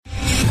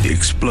the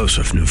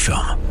explosive new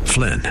film,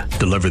 Flynn,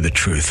 Deliver the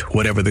Truth,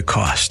 Whatever the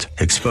Cost,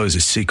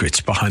 exposes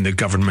secrets behind the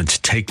government's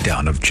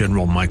takedown of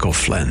General Michael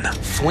Flynn.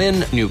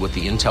 Flynn knew what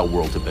the intel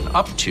world had been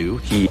up to.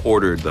 He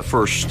ordered the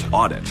first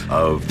audit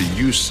of the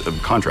use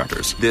of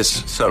contractors.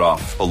 This set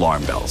off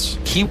alarm bells.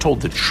 He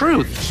told the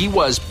truth. He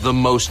was the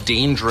most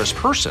dangerous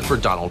person for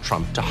Donald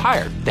Trump to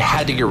hire. They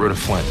had to get rid of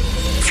Flynn.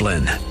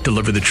 Flynn,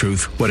 Deliver the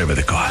Truth, Whatever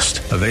the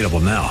Cost. Available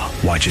now.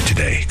 Watch it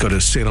today. Go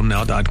to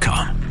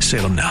salemnow.com.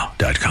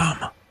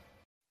 salemnow.com.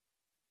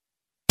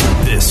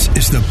 This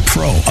is the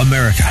Pro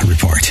America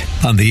Report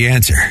on The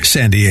Answer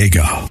San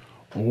Diego.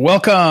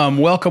 Welcome.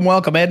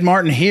 Ed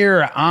Martin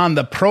here on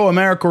the Pro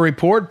America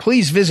Report.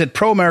 Please visit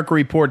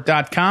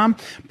proamericareport.com,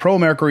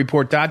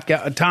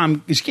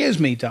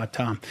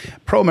 proamericareport.com,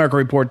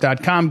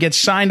 proamericareport.com. Get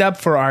signed up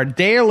for our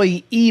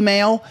daily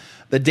email,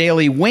 the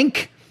Daily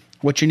Wink,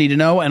 what you need to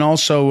know, and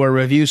also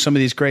review some of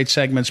these great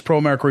segments,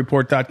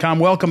 proamericareport.com.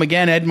 Welcome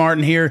again, Ed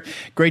Martin here.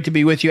 Great to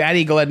be with you, at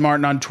Eagle Ed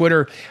Martin on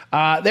Twitter.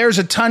 There's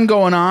a ton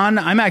going on.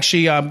 I'm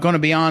actually going to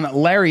be on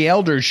Larry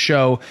Elder's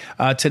show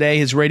today,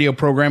 his radio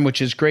program,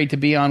 which is great to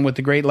be on with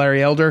the great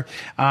Larry Elder.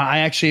 I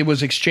actually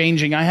was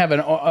exchanging. I have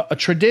a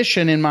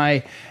tradition in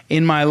my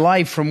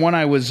life from when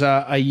I was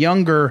a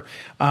younger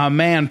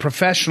man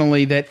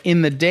professionally, that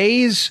in the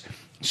days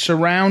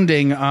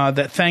surrounding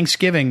that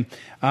Thanksgiving,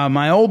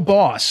 my old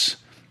boss,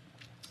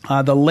 my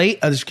old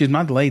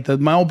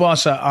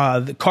boss,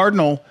 the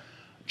Cardinal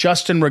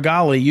Justin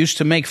Regali, used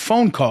to make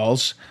phone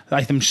calls.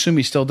 I assume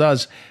he still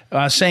does,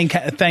 saying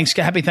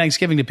Happy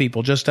Thanksgiving to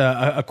people. Just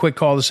a quick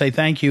call to say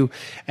thank you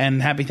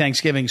and Happy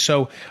Thanksgiving.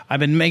 So I've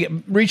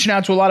been reaching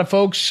out to a lot of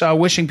folks,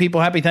 wishing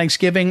people Happy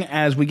Thanksgiving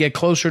as we get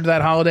closer to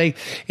that holiday.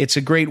 It's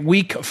a great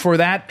week for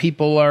that.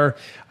 People are,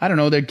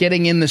 they're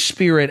getting in the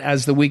spirit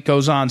as the week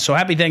goes on. So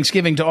Happy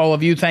Thanksgiving to all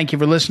of you. Thank you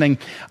for listening.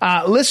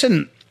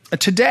 Listen,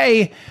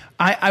 today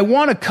I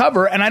want to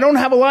cover, and I don't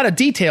have a lot of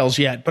details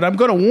yet, but I'm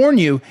going to warn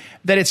you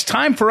that it's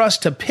time for us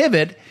to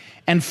pivot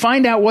and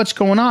find out what's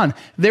going on.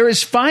 There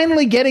is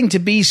finally getting to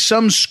be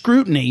some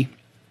scrutiny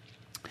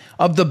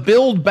of the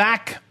Build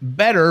Back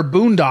Better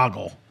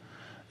boondoggle.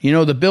 You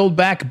know, the Build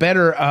Back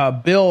Better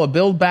bill, a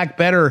Build Back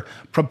Better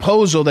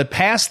proposal that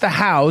passed the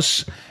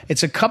House.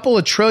 It's a couple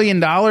of $1 trillion,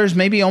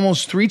 maybe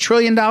almost $3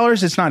 trillion.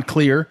 It's not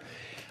clear.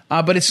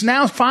 But it's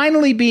now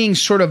finally being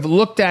sort of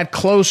looked at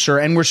closer,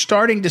 and we're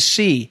starting to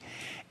see.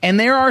 And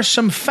there are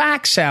some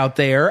facts out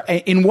there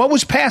in what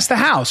was passed the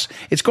House.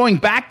 It's going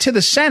back to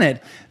the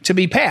Senate to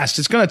be passed.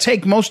 It's going to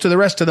take most of the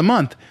rest of the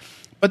month.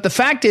 But the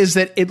fact is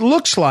that it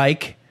looks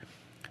like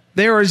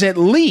there is at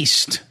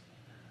least,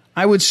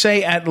 I would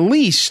say at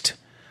least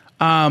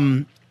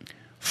 4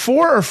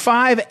 or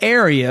 5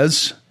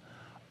 areas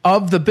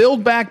of the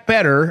Build Back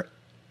Better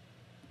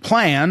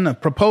plan, a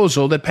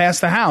proposal that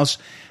passed the House,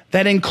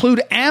 that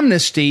include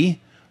amnesty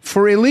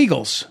for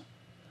illegals.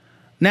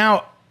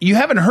 Now, you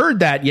haven't heard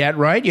that yet,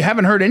 right? You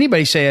haven't heard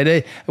anybody say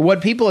it.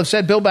 What people have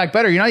said, Build Back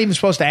Better, you're not even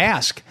supposed to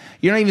ask.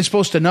 You're not even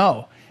supposed to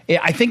know.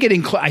 I think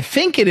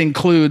it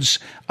includes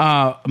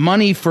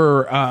money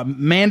for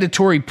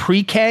mandatory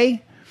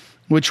pre-K,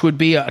 which would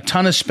be a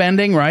ton of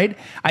spending, right?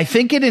 I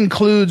think it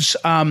includes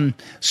some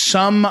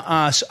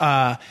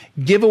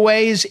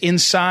giveaways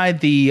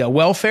inside the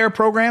welfare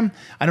program.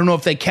 I don't know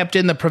if they kept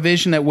in the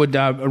provision that would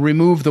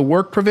remove the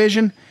work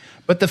provision.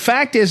 But the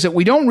fact is that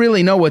we don't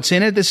really know what's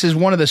in it. This is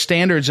one of the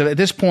standards at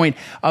this point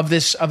of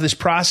this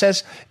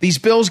process. These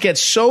bills get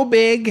so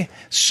big,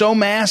 so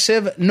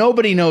massive,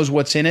 nobody knows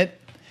what's in it.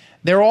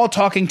 They're all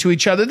talking to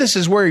each other. This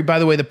is where, by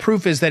the way, the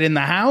proof is that in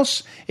the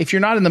House, if you're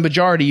not in the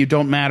majority, you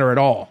don't matter at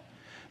all.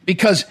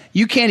 Because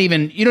you don't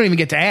even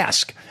get to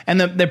ask. And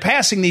they're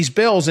passing these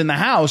bills in the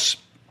House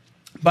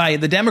by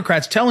the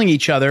Democrats telling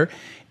each other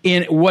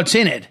in what's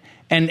in it.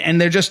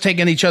 And they're just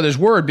taking each other's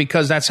word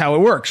because that's how it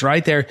works,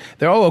 right? They're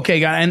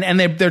okay, and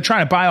they're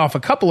trying to buy off a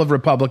couple of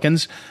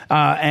Republicans.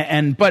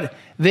 But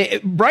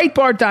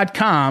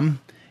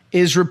Breitbart.com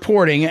is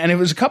reporting, and it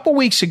was a couple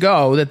weeks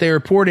ago that they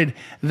reported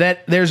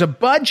that there's a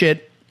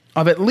budget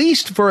of at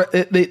least for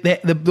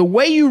the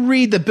way you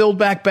read the Build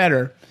Back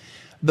Better,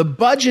 the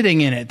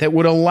budgeting in it that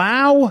would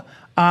allow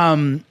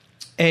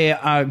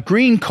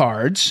green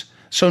cards.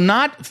 So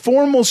not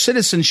formal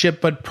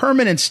citizenship, but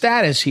permanent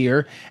status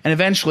here. And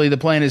eventually the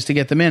plan is to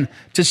get them in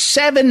to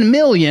 7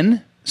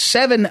 million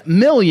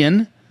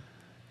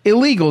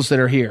illegals that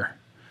are here.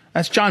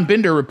 That's John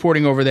Binder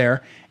reporting over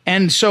there.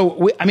 And so,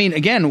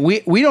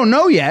 we don't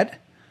know yet.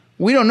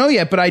 We don't know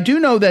yet, but I do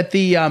know that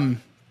the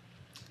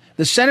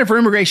Center for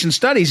Immigration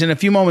Studies, in a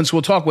few moments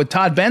we'll talk with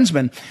Todd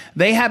Bensman,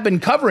 they have been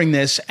covering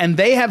this, and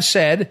they have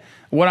said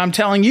what I'm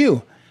telling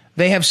you.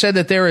 They have said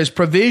that there is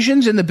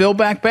provisions in the Build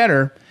Back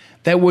Better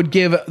that would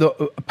give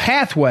the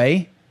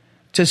pathway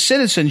to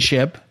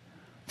citizenship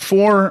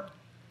for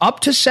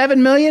up to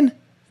 7 million,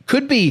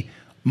 could be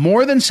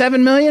more than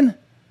 7 million.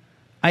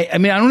 I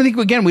don't think,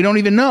 again, we don't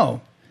even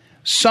know.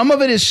 Some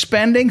of it is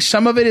spending,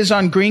 some of it is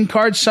on green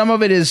cards, some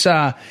of it is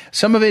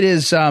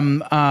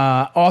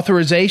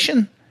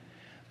authorization.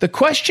 The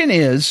question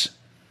is,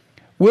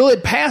 Will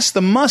it pass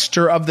the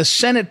muster of the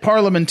Senate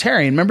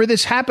parliamentarian? Remember,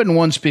 this happened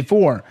once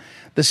before.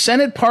 The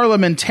Senate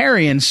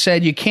parliamentarian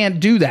said you can't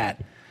do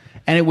that,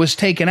 and it was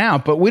taken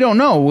out. But we don't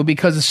know,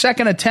 because the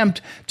second attempt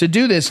to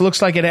do this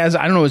looks like it has,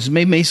 I don't know, it's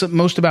maybe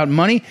most about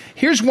money.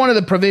 Here's one of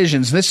the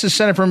provisions. This is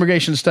Center for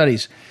Immigration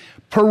Studies.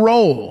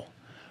 Parole.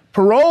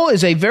 Parole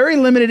is a very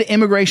limited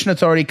immigration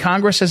authority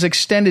Congress has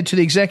extended to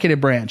the executive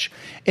branch.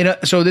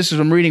 So this is,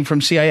 I'm reading from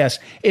CIS.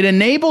 It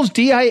enables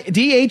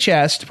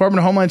DHS, Department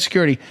of Homeland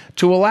Security,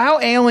 to allow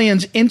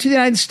aliens into the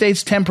United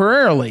States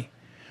temporarily,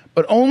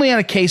 but only on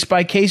a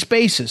case-by-case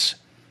basis.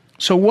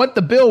 So what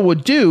the bill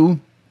would do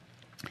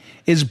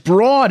is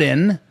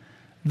broaden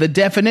the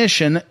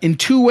definition in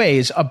two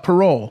ways of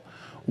parole.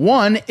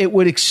 One, it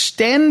would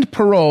extend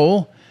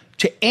parole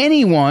to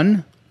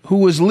anyone who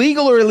was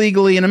legal or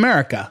illegally in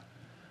America,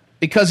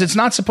 because it's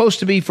not supposed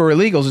to be for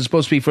illegals, it's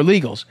supposed to be for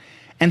legals.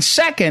 And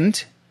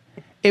second,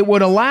 it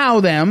would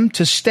allow them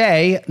to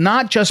stay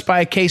not just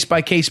by a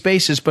case-by-case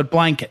basis, but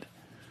blanket.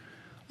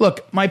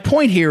 Look, my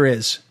point here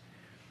is,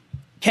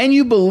 can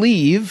you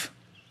believe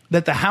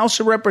that the House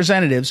of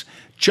Representatives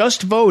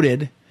just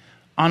voted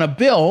on a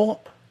bill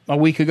a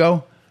week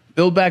ago,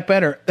 Build Back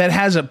Better, that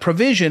has a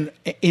provision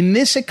in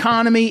this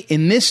economy,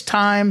 in this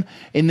time,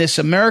 in this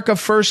America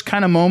First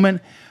kind of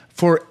moment,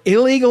 for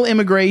illegal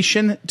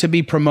immigration to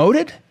be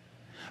promoted,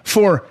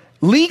 for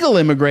legal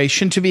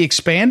immigration to be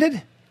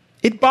expanded?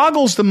 It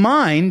boggles the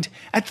mind.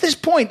 At this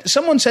point,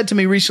 someone said to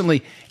me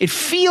recently, it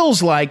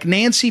feels like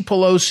Nancy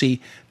Pelosi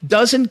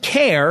doesn't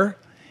care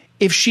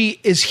if she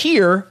is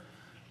here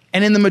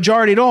and in the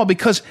majority at all,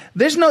 because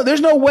there's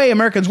no way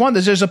Americans want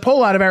this. There's a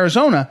poll out of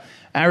Arizona.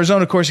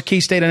 Arizona, of course, a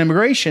key state on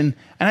immigration,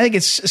 and I think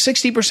it's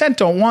 60%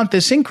 don't want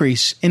this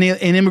increase in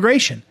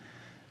immigration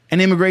and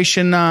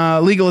immigration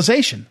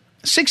legalization.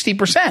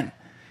 60%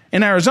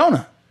 in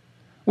Arizona,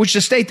 which is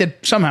a state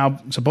that somehow,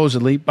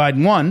 supposedly,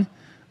 Biden won.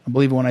 I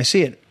believe it when I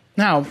see it.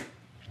 Now,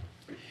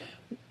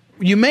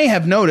 you may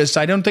have noticed,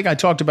 I don't think I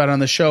talked about it on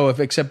the show,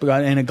 except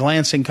in a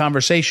glancing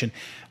conversation,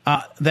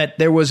 that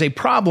there was a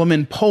problem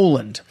in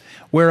Poland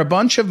where a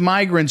bunch of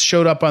migrants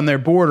showed up on their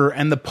border,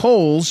 and the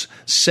Poles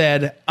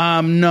said,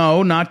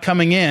 no, not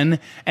coming in,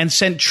 and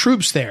sent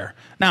troops there.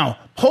 Now,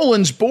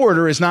 Poland's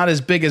border is not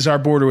as big as our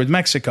border with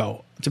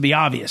Mexico, to be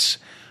obvious,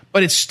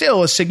 but it's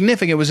still a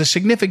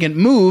significant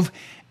move,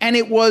 and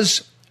it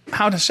was,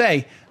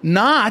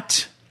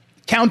 not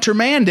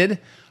countermanded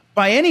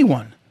by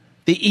anyone.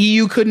 The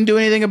EU couldn't do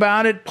anything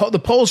about it. The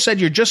Poles said,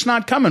 you're just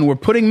not coming. We're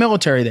putting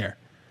military there.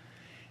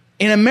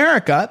 In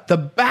America, the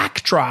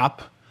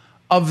backdrop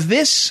of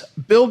this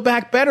Build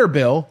Back Better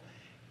bill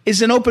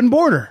is an open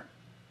border.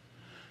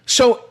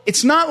 So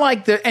it's not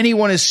like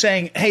anyone is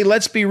saying, hey,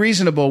 let's be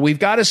reasonable. We've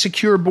got a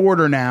secure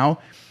border now.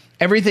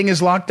 Everything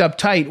is locked up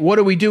tight. What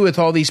do we do with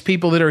all these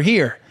people that are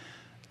here?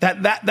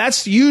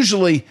 That's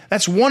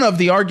one of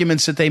the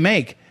arguments that they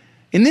make.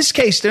 In this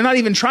case, they're not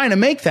even trying to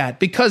make that,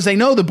 because they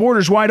know the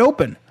border's wide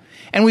open.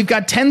 And we've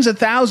got tens of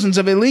thousands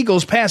of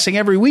illegals passing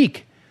every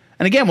week.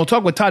 And again, we'll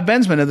talk with Todd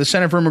Bensman of the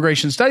Center for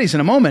Immigration Studies in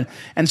a moment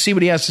and see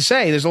what he has to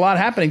say. There's a lot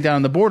happening down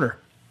on the border.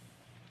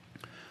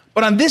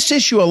 But on this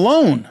issue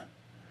alone,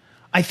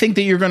 I think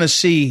that you're going to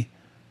see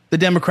the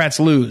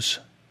Democrats lose.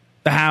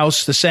 The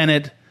House, the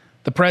Senate,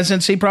 the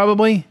presidency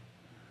probably.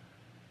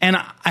 And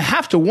I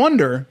have to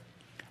wonder,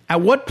 at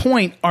what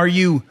point are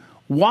you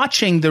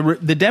watching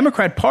the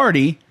Democrat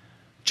Party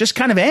just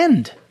kind of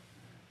end?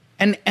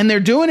 And they're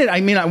doing it. I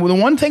mean, the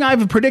one thing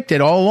I've predicted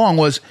all along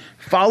was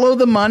follow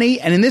the money,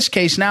 and in this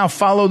case now,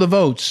 follow the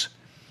votes.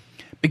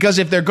 Because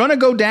if they're going to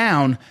go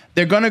down,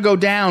 they're going to go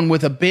down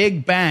with a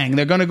big bang.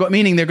 They're going to go,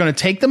 meaning they're going to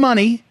take the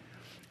money,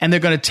 and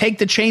they're going to take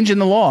the change in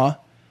the law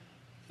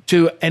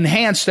to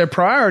enhance their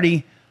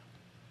priority,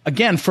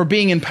 again, for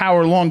being in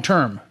power long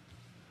term.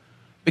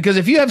 Because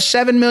if you have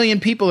 7 million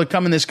people that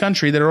come in this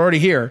country that are already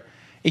here,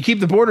 you keep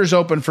the borders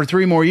open for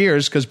 3 more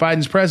years because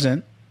Biden's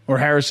president, or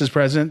Harris is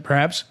president,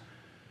 perhaps,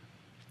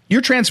 you're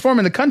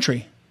transforming the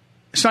country.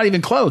 It's not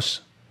even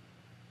close.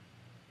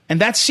 And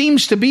that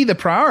seems to be the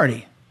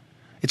priority.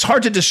 It's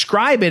hard to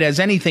describe it as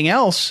anything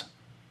else.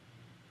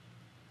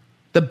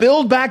 The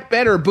Build Back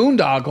Better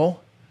boondoggle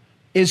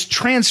is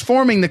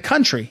transforming the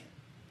country,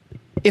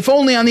 if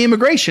only on the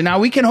immigration. Now,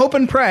 we can hope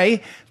and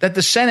pray that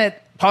the Senate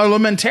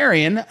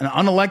parliamentarian, an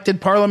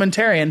unelected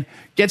parliamentarian,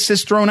 gets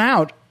this thrown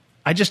out.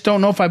 I just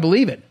don't know if I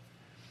believe it.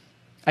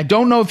 I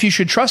don't know if you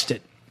should trust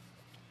it.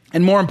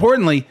 And more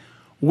importantly,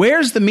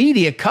 where's the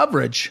media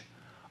coverage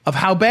of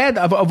how bad,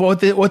 of what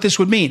this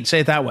would mean?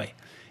 Say it that way.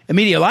 The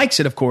media likes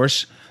it, of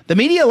course. The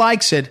media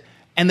likes it,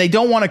 and they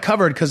don't want to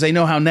cover it because they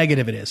know how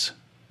negative it is.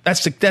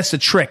 That's the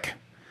trick.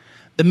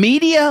 The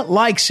media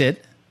likes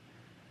it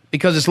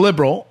because it's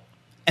liberal,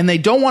 and they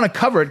don't want to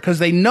cover it because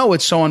they know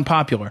it's so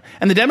unpopular.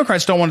 And the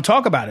Democrats don't want to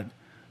talk about it.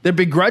 They're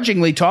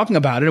begrudgingly talking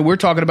about it, and we're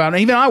talking about it.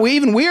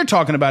 Even we're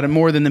talking about it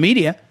more than the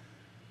media.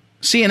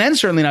 CNN's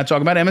certainly not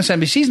talking about it.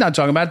 MSNBC's not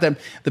talking about it.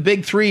 The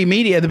big three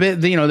media,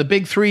 the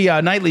big three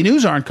nightly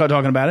news aren't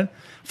talking about it.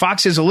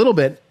 Fox is a little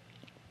bit.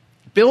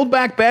 Build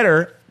Back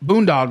Better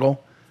boondoggle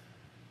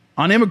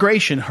on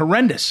immigration,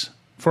 horrendous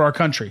for our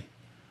country.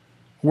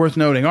 Worth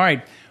noting. All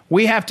right.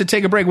 We have to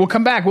take a break. We'll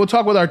come back. We'll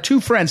talk with our two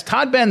friends.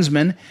 Todd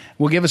Bensman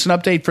will give us an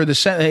update for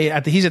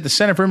he's at the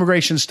Center for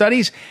Immigration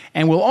Studies,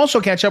 and we'll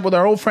also catch up with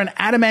our old friend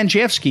Adam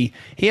Andrzejewski.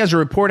 He has a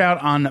report out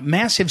on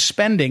massive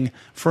spending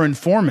for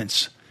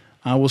informants.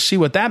 We'll see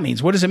what that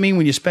means. What does it mean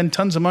when you spend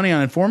tons of money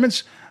on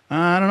informants?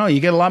 I don't know. You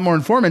get a lot more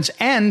informants,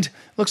 and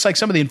looks like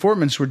some of the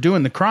informants were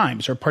doing the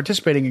crimes or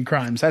participating in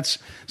crimes. That's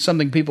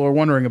something people are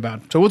wondering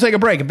about. So we'll take a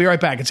break and be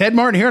right back. It's Ed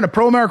Martin here on a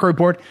Pro America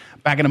Report.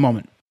 Back in a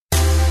moment.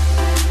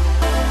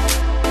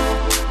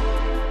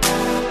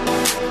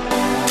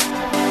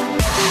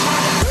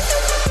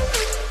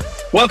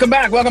 Welcome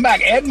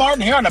back. Ed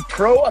Martin here on a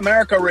Pro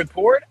America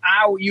Report.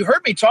 You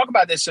heard me talk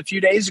about this a few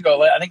days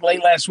ago, I think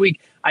late last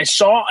week. I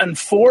saw on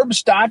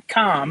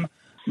Forbes.com,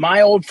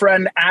 my old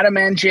friend Adam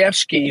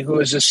Andrzejewski, who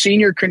is a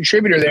senior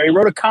contributor there, he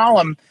wrote a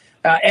column,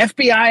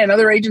 FBI and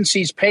other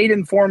agencies paid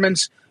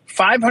informants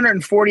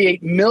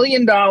 $548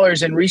 million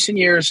in recent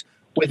years,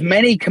 with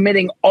many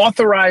committing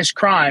authorized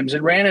crimes.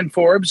 It ran in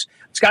Forbes.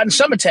 It's gotten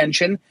some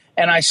attention.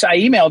 And I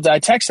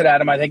texted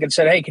Adam, I think, and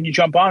said, hey, can you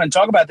jump on and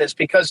talk about this?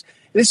 Because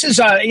this is,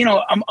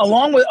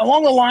 along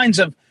the lines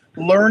of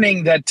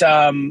learning that,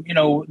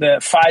 the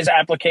FISA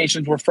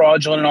applications were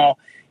fraudulent and all,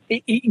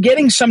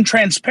 getting some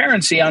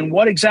transparency on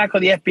what exactly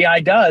the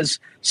FBI does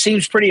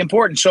seems pretty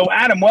important. So,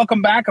 Adam,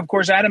 welcome back. Of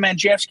course, Adam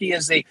Andrzejewski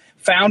is the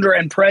founder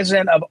and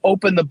president of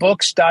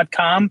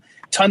OpenTheBooks.com.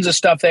 Tons of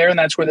stuff there, and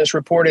that's where this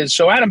report is.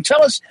 So, Adam,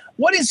 tell us,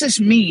 what does this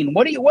mean?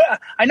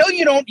 I know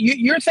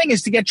your thing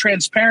is to get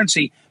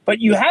transparency, but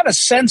you have a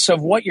sense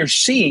of what you're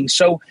seeing.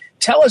 So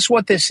tell us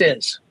what this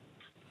is.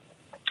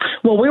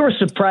 Well, we were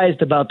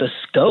surprised about the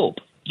scope,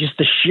 just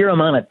the sheer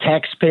amount of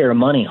taxpayer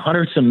money,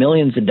 hundreds of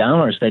millions of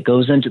dollars that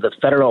goes into the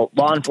federal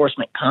law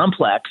enforcement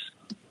complex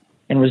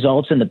and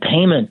results in the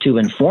payment to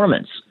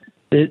informants.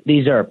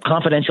 These are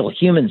confidential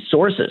human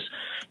sources.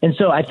 And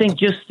so I think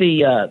just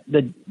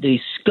the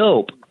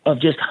scope of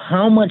just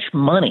how much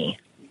money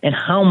and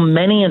how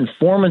many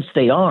informants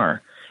they are,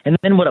 and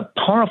then what a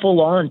powerful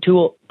law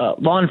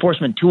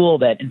enforcement tool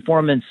that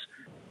informants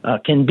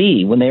can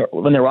be when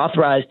they're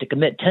authorized to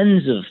commit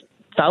tens of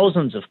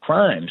thousands of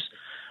crimes.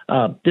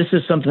 This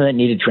is something that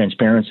needed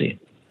transparency.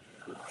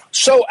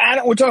 So,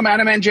 Adam, we're talking about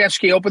Adam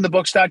Andrzejewski,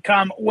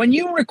 OpenTheBooks.com. When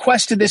you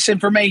requested this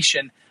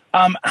information,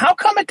 how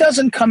come it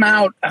doesn't come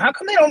out? How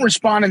come they don't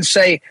respond and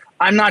say,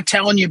 I'm not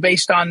telling you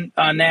based on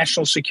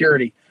national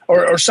security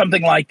or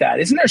something like that?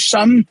 Isn't there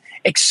some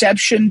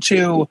exception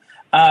to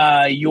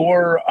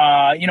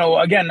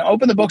again,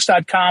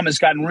 OpenTheBooks.com has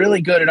gotten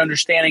really good at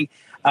understanding,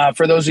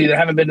 for those of you that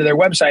haven't been to their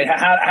website,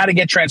 how to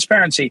get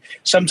transparency.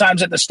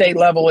 Sometimes at the state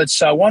level,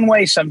 it's one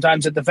way.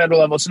 Sometimes at the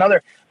federal level, it's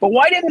another. But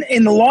why didn't,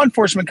 in the law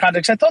enforcement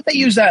context, I thought they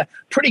used a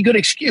pretty good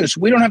excuse.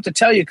 We don't have to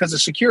tell you because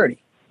of security.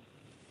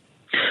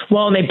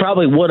 Well, and they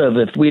probably would have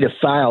if we'd have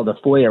filed a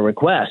FOIA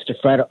request,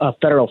 a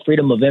Federal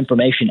Freedom of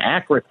Information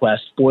Act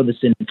request for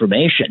this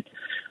information.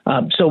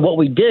 So what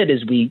we did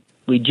is we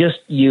just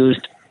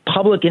used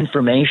public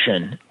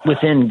information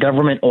within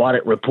government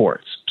audit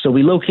reports. So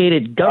we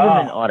located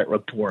government audit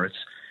reports,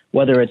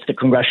 whether it's the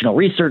Congressional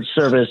Research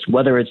Service,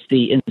 whether it's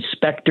the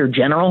Inspector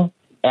General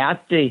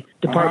at the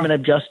Department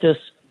of Justice,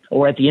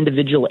 or at the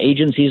individual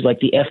agencies like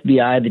the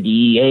FBI, the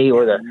DEA,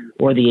 or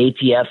the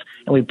ATF,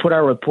 and we put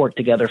our report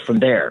together from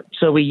there.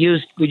 So we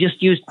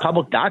just used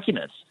public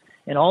documents,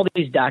 and all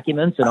these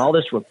documents and all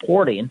this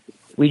reporting,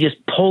 we just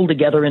pulled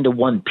together into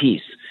one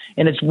piece.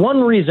 And it's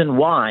one reason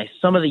why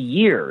some of the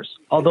years,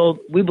 although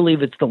we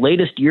believe it's the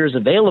latest years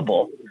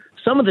available,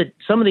 some of the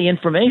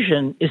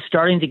information is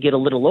starting to get a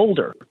little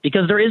older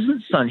because there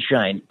isn't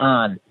sunshine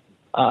on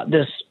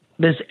this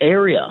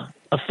area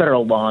of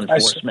federal law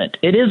enforcement.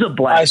 It is a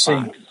black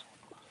box.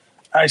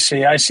 I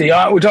see.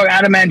 We're talking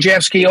Adam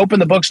Andrzejewski,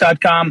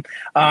 OpenTheBooks.com,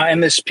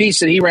 and this piece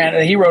that he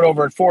wrote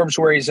over at Forbes,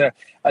 where he's a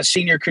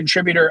senior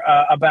contributor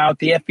about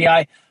the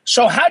FBI.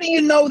 So how do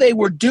you know they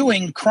were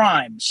doing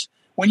crimes?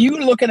 When you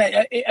look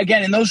at,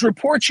 again, in those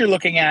reports you're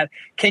looking at,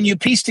 can you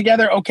piece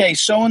together, okay,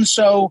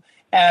 so-and-so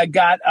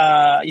got,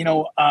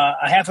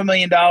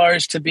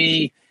 $500,000 to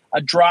be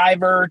a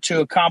driver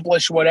to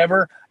accomplish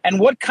whatever? And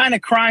what kind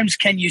of crimes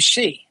can you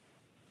see?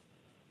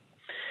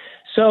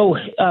 So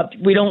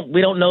we don't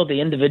know the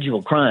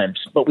individual crimes,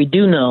 but we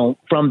do know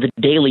from the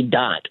Daily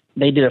Dot.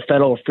 They did a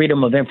Federal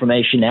Freedom of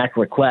Information Act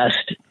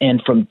request,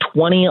 and from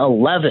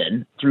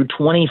 2011 through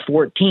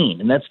 2014,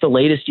 and that's the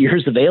latest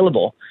years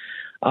available,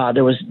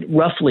 there was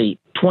roughly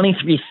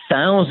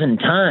 23,000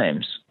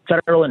 times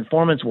federal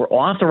informants were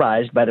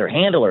authorized by their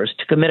handlers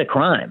to commit a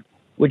crime,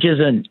 which is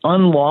an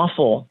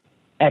unlawful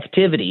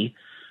activity,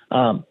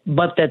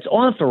 but that's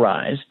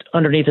authorized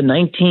underneath a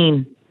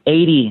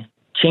 1980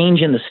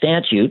 change in the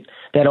statute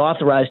that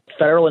authorized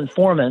federal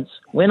informants,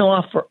 when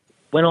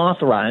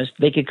authorized,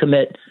 they could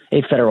commit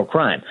a federal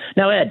crime.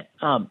 Now, Ed,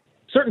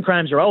 certain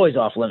crimes are always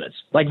off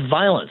limits, like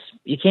violence.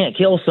 You can't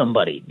kill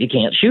somebody. You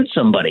can't shoot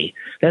somebody.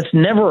 That's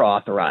never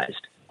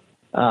authorized.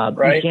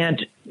 Right. You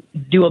can't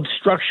do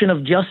obstruction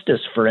of justice,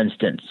 for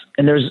instance.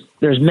 And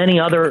there's many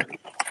other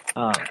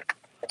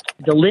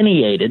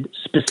delineated,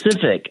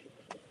 specific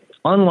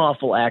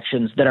unlawful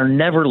actions that are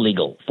never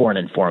legal for an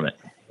informant.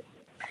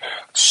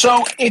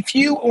 So if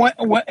you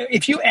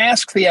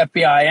ask the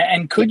FBI,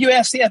 and could you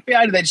ask the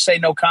FBI, do they just say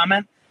no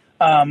comment?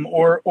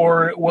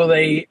 Or will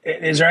they,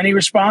 is there any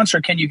response,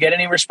 or can you get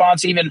any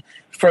response even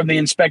from the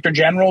inspector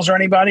generals or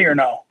anybody, or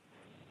no?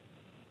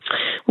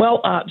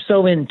 Well,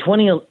 so in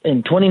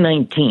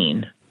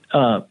 2019,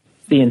 the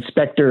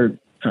inspector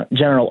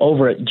general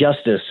over at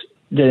Justice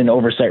did an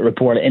oversight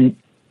report, and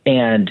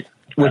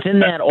within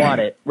that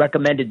audit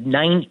recommended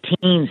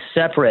 19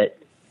 separate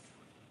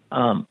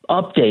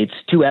updates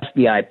to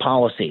FBI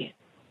policy,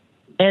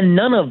 and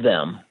none of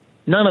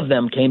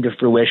them came to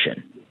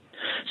fruition.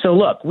 So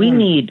look, we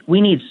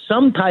need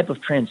some type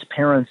of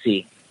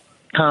transparency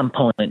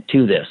component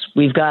to this.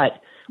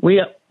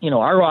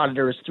 Our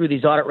auditors through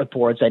these audit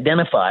reports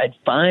identified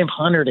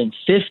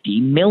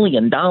 $550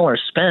 million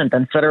spent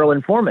on federal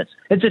informants.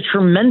 It's a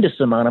tremendous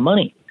amount of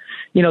money.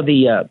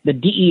 The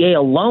DEA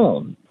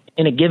alone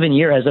in a given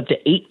year has up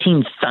to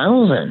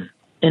 18,000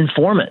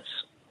 informants.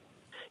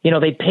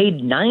 They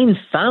paid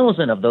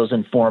 9,000 of those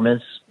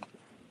informants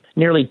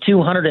nearly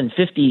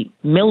 $250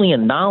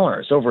 million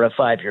over a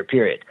 5-year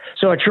period.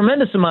 So a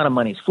tremendous amount of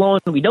money is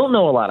flowing. We don't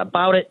know a lot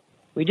about it.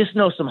 We just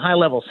know some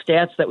high-level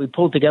stats that we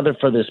pulled together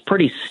for this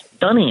pretty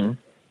stunning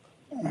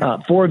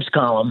Forbes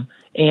column,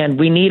 and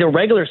we need a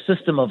regular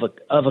system of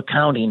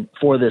accounting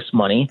for this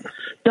money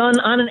done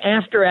on an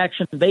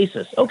after-action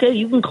basis. Okay,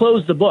 you can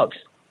close the books,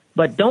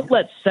 but don't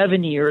let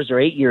 7 years or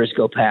 8 years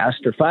go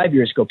past or 5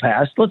 years go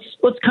past. Let's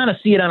kind of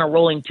see it on a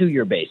rolling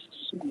 2-year basis.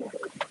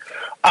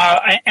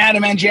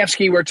 Adam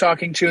Andrzejewski, we're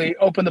talking to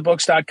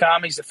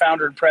openthebooks.com. He's the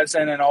founder and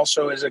president and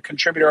also is a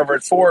contributor over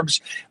at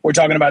Forbes. We're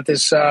talking about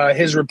this,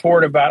 his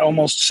report about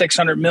almost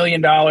 $600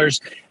 million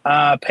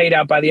paid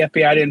out by the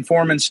FBI to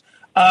informants.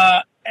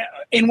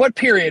 In what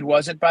period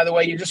was it, by the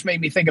way? You just made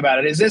me think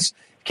about it.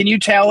 Can you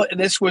tell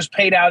this was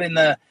paid out in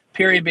the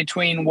period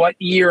between what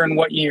year and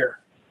what year?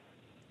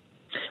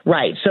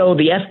 Right. So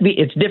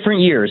it's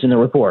different years in the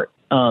report.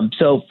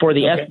 So for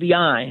the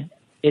FBI,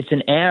 it's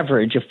an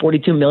average of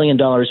 $42 million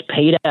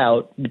paid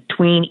out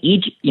between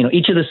each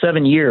of the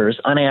 7 years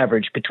on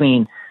average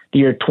between the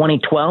year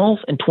 2012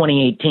 and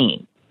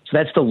 2018. So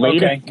that's the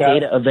latest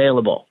data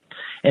available.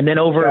 And then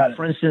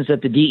for instance,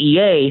 at the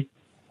DEA,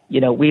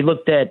 we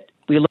looked at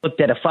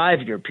a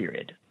 5-year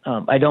period.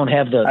 I don't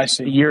have the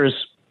years.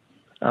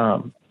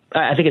 I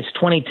think it's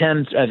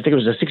 2010. I think it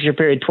was a 6-year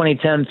period,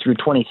 2010 through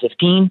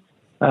 2015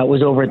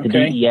 was over at the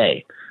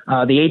DEA.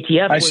 The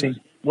ATF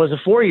was a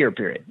 4-year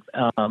period.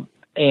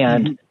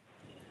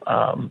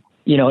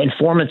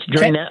 Informants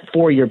during that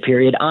 4-year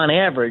period, on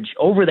average,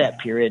 over that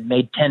period,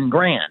 made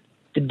 $10,000.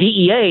 The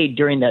DEA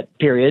during that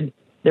period,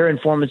 their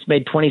informants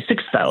made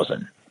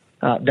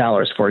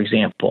 $26,000, for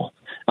example.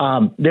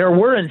 There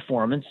were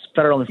informants,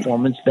 federal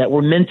informants, that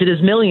were minted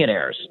as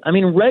millionaires. I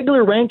mean,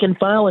 regular rank and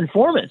file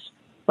informants,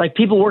 like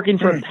people working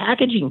for a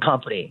packaging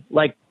company,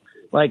 like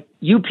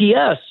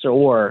UPS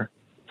or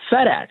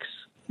FedEx,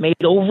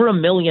 made over $1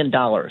 million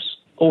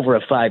over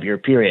a 5-year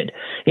period.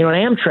 An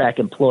Amtrak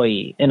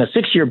employee in a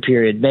 6-year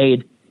period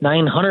made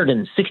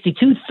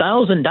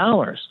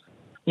 $962,000.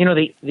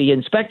 The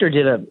inspector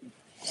did an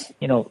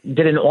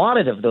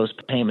audit of those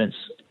payments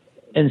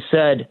and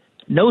said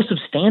no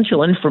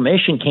substantial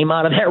information came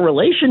out of that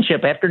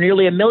relationship after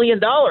nearly $1 million.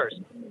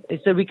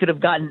 They said we could have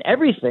gotten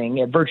everything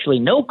at virtually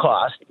no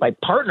cost by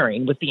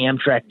partnering with the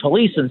Amtrak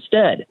police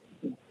instead.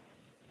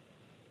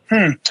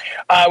 We're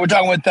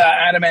talking with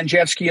Adam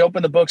Andrzejewski.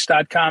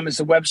 Openthebooks.com is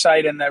the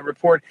website and the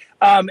report.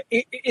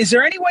 Is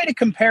there any way to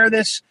compare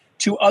this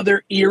to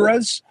other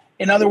eras?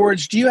 In other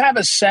words, do you have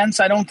a sense?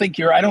 I don't think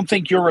your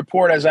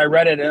report, as I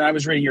read it, and I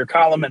was reading your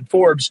column in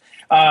Forbes,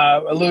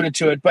 alluded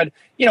to it. But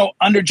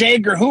under J.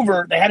 Edgar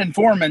Hoover, they had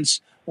informants.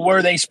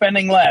 Were they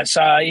spending less?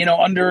 In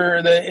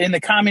the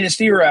communist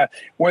era,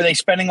 were they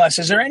spending less?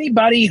 Is there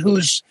anybody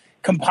who's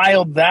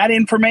compiled that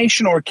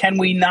information, or can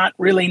we not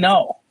really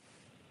know?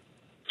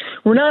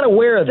 We're not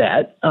aware of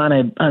that on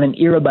an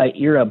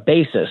era-by-era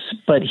basis,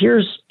 but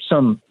here's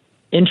some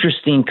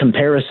interesting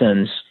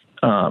comparisons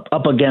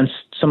up against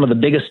some of the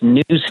biggest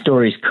news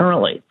stories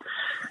currently.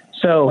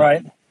 So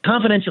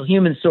confidential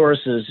human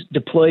sources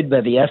deployed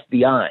by the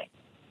FBI.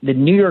 The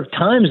New York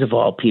Times, of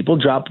all people,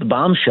 dropped the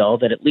bombshell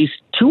that at least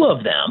 2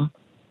 of them,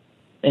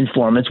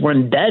 informants, were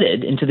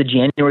embedded into the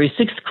January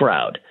 6th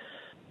crowd.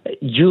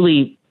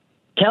 Julie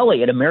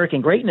Kelly at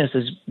American Greatness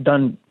has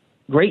done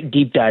great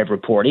deep dive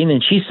reporting,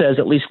 and she says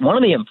at least one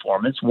of the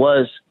informants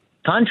was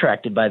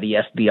contracted by the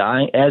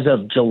FBI as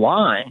of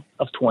July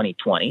of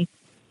 2020,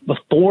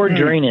 before,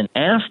 during, and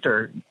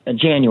after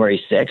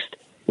January 6th,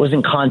 was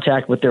in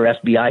contact with their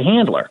FBI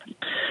handler.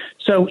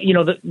 So,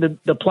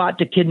 the plot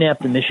to kidnap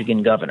the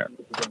Michigan governor.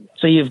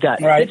 So you've got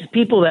 6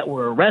 people that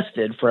were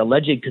arrested for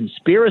alleged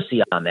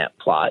conspiracy on that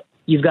plot.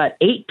 You've got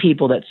 8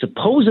 people that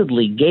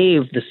supposedly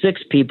gave the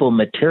 6 people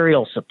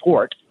material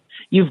support.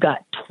 You've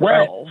got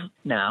 12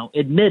 now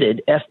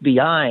admitted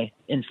FBI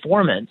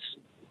informants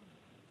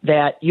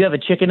that you have a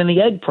chicken and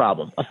the egg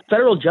problem. A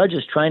federal judge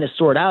is trying to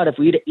sort out if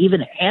we'd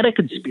even had a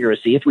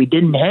conspiracy if we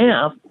didn't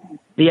have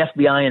the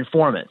FBI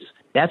informants.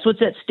 That's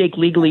what's at stake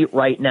legally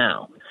right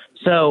now.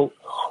 So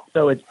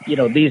it's,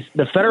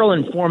 the federal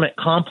informant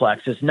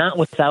complex is not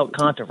without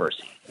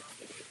controversy.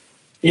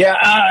 Yeah,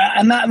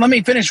 let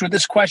me finish with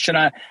this question,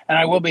 and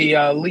I will be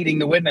leading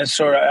the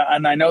witness,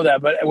 and I know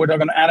that, but we're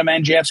talking to Adam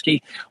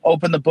Andrzejewski.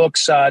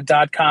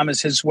 OpenTheBooks.com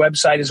is his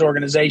website, his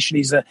organization.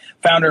 He's the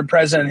founder and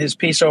president. His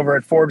piece over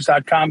at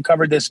Forbes.com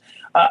covered this.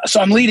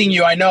 So I'm leading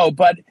you, I know,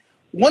 but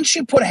once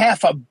you put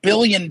 $500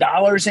 million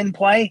in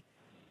play,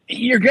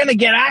 you're going to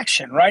get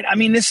action, right? I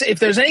mean, if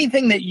there's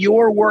anything that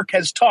your work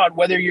has taught,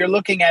 whether you're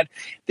looking at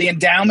the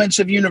endowments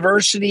of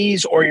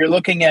universities or you're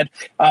looking at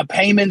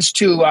payments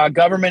to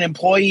government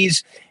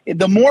employees,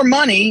 the more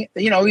money,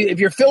 if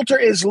your filter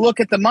is look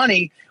at the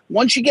money,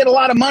 once you get a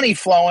lot of money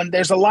flowing,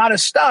 there's a lot of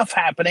stuff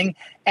happening.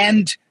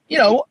 And,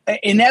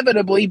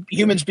 inevitably,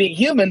 humans being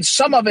humans,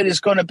 some of it is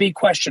going to be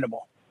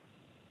questionable.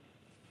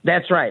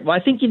 That's right. Well,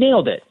 I think you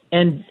nailed it.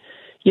 And,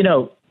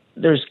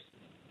 there's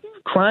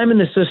crime in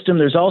the system.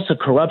 There's also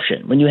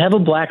corruption. When you have a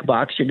black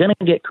box, you're going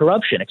to get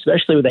corruption,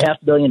 especially with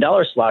 $500 million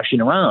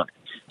sloshing around.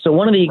 So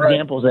one of the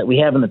examples that we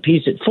have in the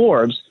piece at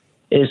Forbes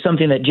is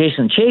something that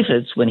Jason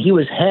Chaffetz, when he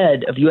was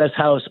head of U.S.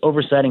 House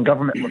Oversight and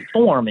Government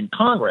Reform in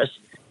Congress,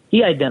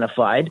 he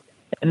identified,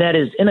 and that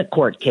is in a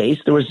court case,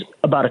 there was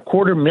about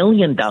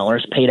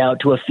 $250,000 paid out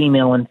to a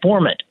female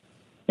informant.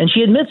 And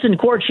she admits in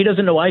court she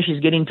doesn't know why she's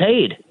getting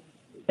paid.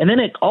 And then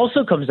it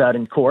also comes out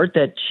in court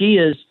that she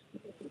is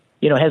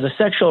has a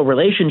sexual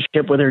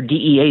relationship with her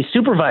DEA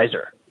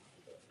supervisor.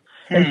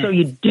 And so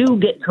you do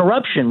get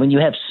corruption when you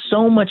have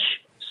so much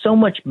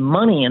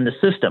money in the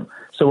system.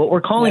 So what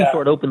we're calling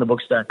for at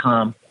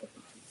OpenTheBooks.com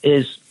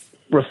is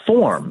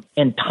reform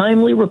and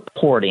timely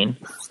reporting,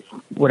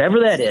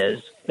 whatever that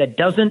is, that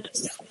doesn't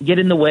get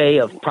in the way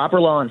of proper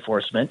law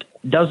enforcement,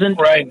 doesn't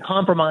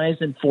compromise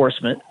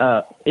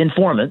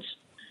informants,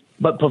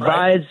 but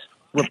provides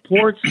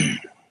reports,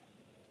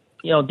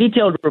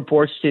 detailed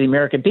reports to the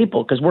American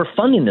people, because we're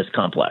funding this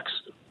complex.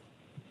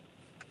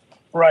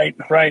 Right.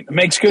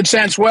 Makes good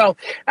sense. Well,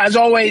 as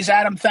always,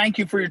 Adam, thank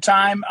you for your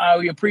time.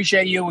 We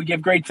appreciate you. We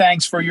give great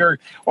thanks for your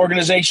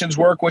organization's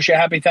work. Wish you a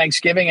happy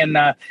Thanksgiving,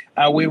 and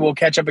we will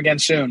catch up again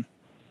soon.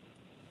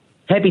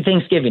 Happy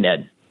Thanksgiving,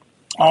 Ed.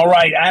 All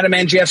right, Adam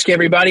Andrzejewski,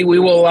 everybody. We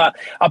will.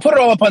 I'll put it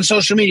all up on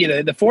social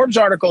media. The Forbes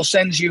article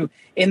sends you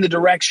in the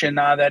direction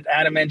that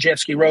Adam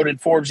Andrzejewski wrote in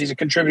Forbes. He's a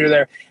contributor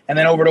there, and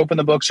then over to Open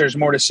the Books, there's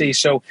more to see.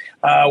 So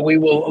we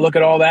will look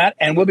at all that,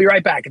 and we'll be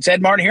right back. It's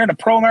Ed Martin here in a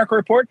Pro America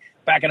Report.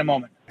 Back in a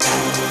moment.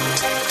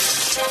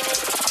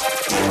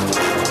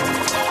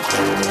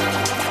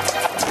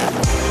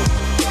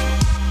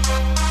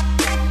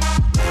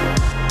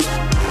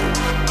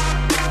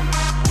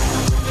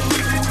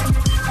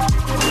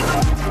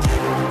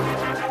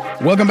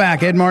 Welcome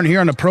back. Ed Martin here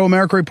on the Pro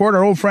America Report.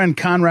 Our old friend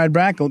Conrad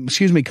Black,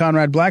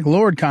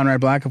 Lord Conrad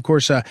Black, of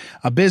course, a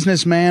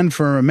businessman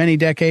for many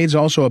decades,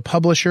 also a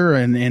publisher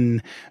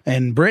in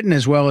Britain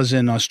as well as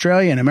in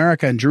Australia and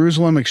America and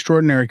Jerusalem.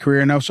 Extraordinary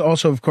career. And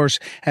also, of course,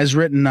 has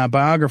written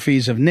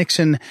biographies of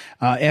Nixon,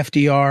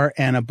 FDR,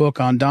 and a book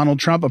on Donald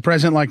Trump, a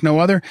president like no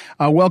other.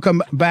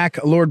 Welcome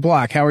back, Lord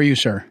Black. How are you,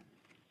 sir?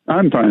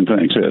 I'm fine,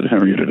 thanks, Ed. How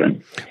are you today?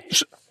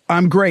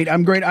 I'm great.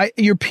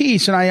 Your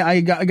piece, and I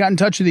got in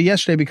touch with you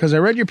yesterday because I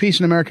read your piece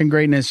in American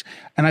Greatness,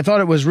 and I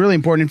thought it was really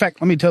important. In fact,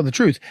 let me tell the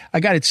truth. I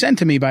got it sent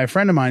to me by a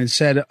friend of mine and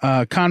said,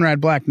 Conrad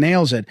Black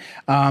nails it.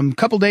 A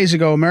couple days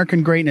ago,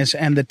 American Greatness,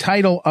 and the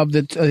title of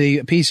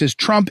the piece is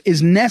Trump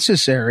is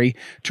Necessary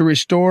to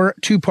Restore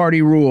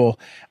Two-Party Rule.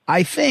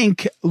 I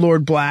think,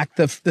 Lord Black,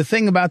 the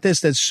thing about this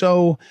that's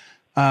so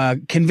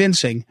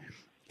convincing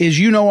is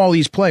all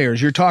these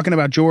players. You're talking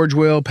about George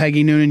Will,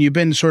 Peggy Noonan. You've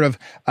been sort of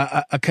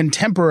a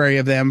contemporary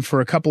of them for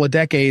a couple of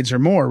decades or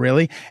more,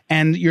 really.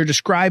 And you're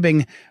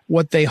describing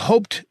what they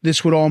hoped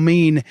this would all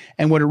mean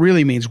and what it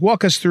really means.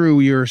 Walk us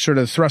through your sort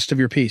of thrust of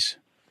your piece.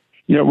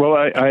 Yeah, well,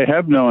 I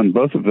have known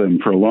both of them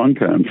for a long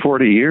time,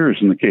 40 years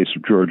in the case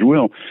of George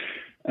Will,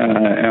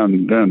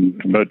 and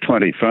then about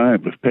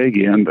 25 with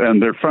Peggy.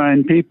 And they're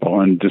fine people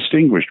and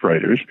distinguished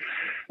writers.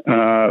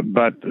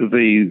 But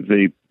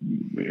the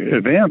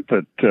event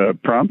that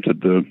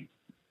prompted the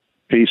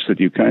piece that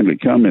you kindly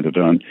commented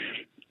on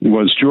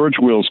was George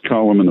Will's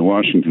column in the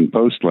Washington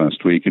Post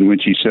last week, in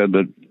which he said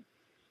that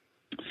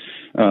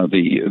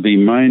the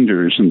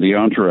minders and the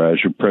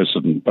entourage of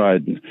President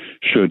Biden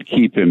should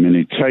keep him in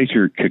a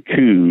tighter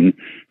cocoon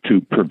to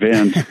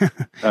prevent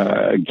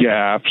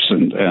gaffes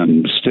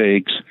and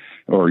mistakes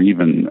or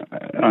even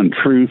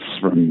untruths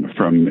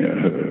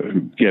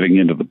from getting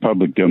into the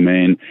public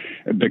domain,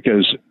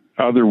 because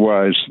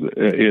otherwise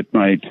it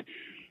might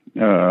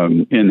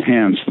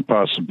enhance the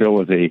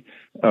possibility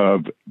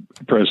of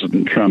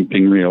President Trump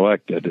being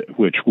reelected,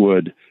 which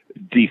would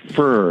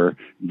defer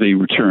the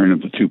return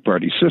of the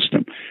two-party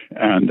system.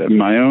 And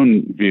my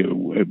own view,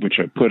 which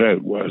I put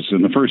out, was,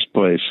 in the first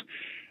place,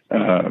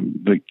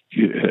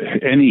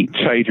 any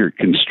tighter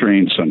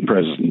constraints on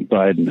President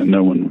Biden, and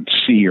no one would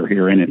see or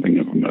hear anything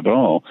of him at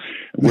all.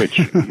 Which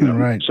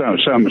right.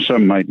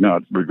 some might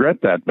not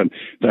regret that, but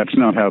that's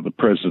not how the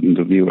president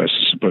of the U.S.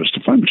 is supposed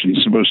to function.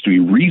 He's supposed to be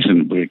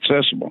reasonably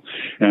accessible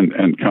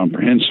and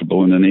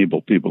comprehensible and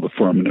enable people to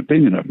form an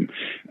opinion of him.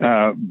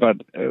 But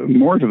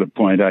more to the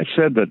point, I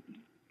said that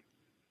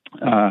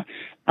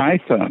I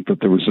thought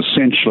that there was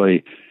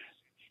essentially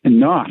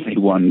not a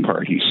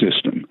one-party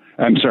system.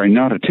 I'm sorry,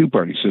 not a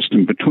two-party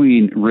system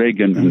between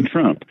Reagan and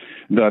Trump.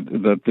 That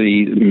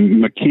the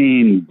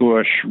McCain,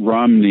 Bush,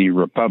 Romney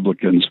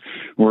Republicans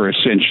were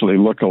essentially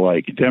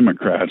look-alike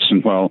Democrats,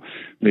 and while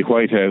the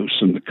White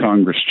House and the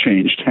Congress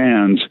changed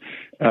hands,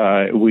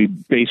 we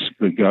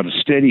basically got a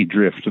steady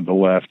drift to the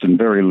left and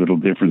very little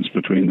difference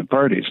between the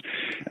parties.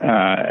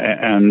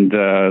 And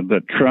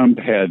that Trump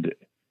had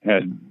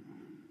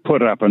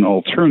put up an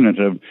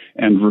alternative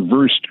and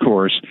reversed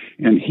course,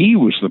 and he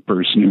was the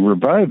person who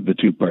revived the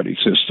two-party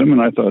system, and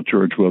I thought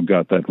George Will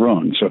got that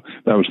wrong. So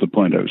that was the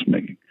point I was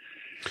making.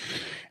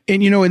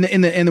 And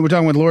we're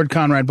talking with Lord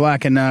Conrad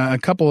Black, and a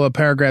couple of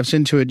paragraphs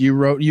into it, you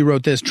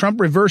wrote this: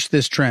 Trump reversed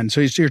this trend.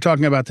 So you're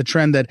talking about the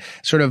trend that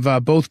sort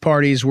of both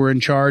parties were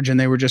in charge, and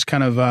they were just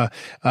kind of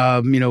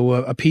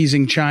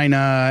appeasing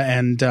China,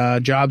 and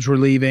jobs were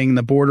leaving,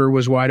 the border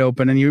was wide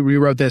open. And you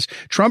wrote this: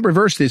 Trump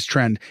reversed this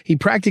trend. He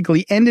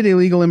practically ended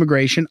illegal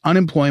immigration,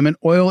 unemployment,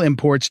 oil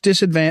imports,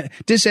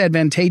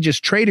 disadvantageous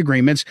trade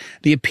agreements,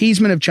 the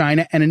appeasement of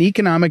China, and an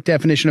economic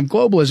definition of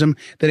globalism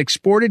that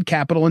exported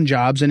capital and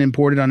jobs and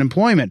imported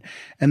unemployment.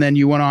 And then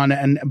you went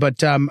on,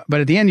 but at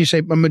the end you say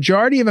a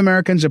majority of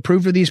Americans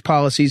approved of these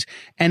policies,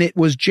 and it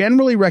was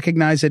generally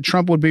recognized that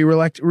Trump would be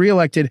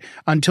reelected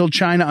until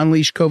China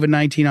unleashed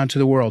COVID-19 onto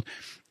the world.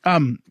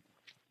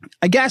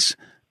 I guess,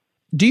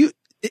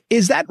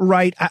 is that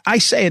right? I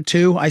say it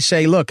too. I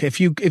say, look, if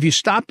you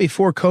stop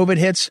before COVID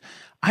hits,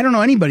 I don't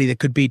know anybody that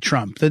could beat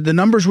Trump. The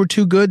numbers were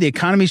too good. The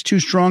economy's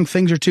too strong.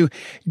 Things are too.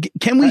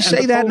 Can we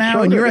say that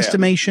now in your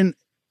estimation?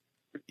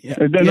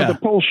 The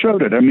poll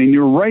showed it. I mean,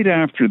 you're right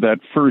after that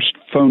first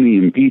phony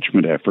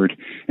impeachment effort,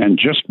 and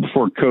just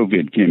before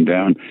COVID came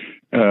down,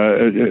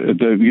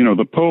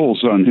 the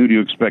polls on who do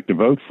you expect to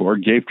vote for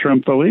gave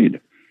Trump the lead.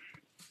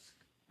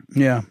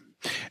 Yeah.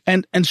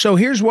 And so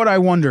here's what I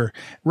wonder.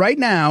 Right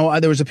now,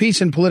 there was a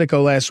piece in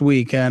Politico last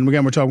week, and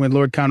again, we're talking with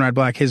Lord Conrad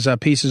Black. His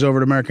piece is over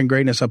at American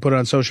Greatness. I put it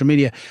on social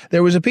media.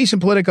 There was a piece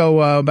in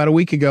Politico about a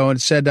week ago, and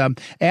it said,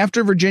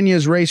 after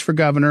Virginia's race for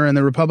governor and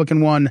the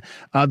Republican won,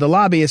 the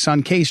lobbyists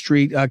on K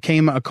Street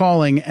came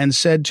calling and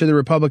said to the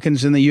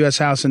Republicans in the U.S.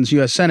 House and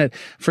U.S. Senate,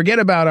 forget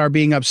about our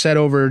being upset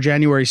over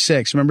January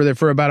 6th. Remember that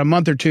for about a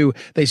month or two,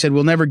 they said,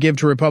 we'll never give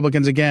to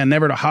Republicans again,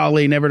 never to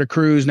Hawley, never to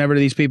Cruz, never to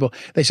these people.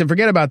 They said,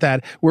 forget about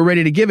that. We're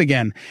ready to give again.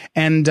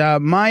 And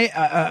my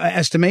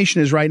estimation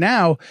is right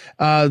now,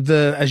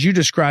 as you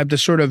described, the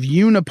sort of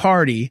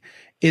uniparty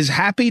is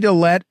happy to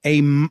let a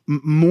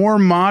more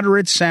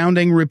moderate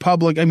sounding let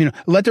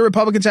the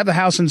Republicans have the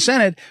House and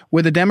Senate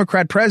with a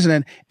Democrat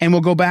president, and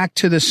we'll go back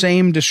to the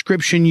same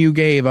description you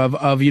gave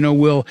of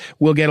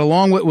we'll get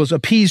along with, we'll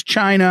appease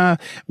China.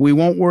 We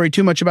won't worry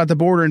too much about the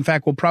border. In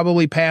fact, we'll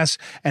probably pass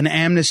an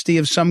amnesty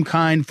of some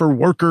kind for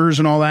workers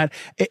and all that.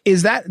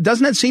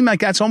 Doesn't it seem like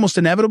that's almost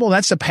inevitable?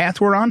 That's the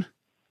path we're on?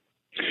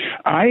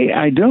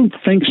 I don't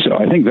think so.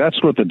 I think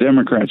that's what the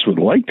Democrats would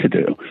like to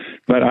do.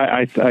 But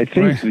I think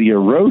right. The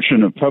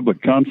erosion of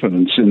public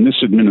confidence in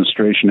this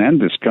administration and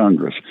this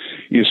Congress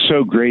is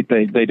so great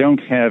they don't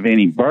have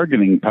any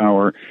bargaining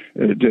power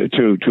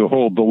to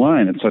hold the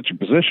line in such a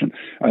position.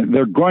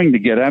 They're going to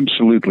get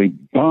absolutely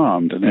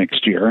bombed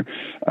next year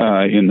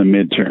in the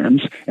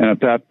midterms. And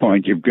at that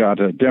point, you've got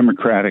a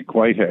Democratic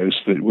White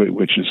House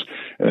which is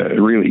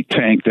really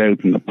tanked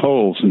out in the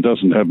polls and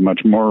doesn't have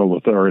much moral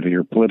authority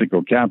or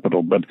political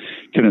capital, but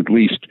can at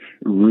least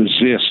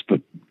resist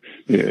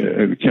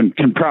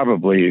can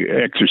probably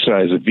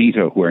exercise a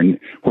veto where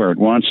it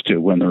wants to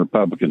when the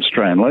Republicans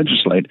try and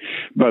legislate,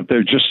 but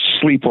they're just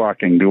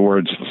sleepwalking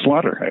towards the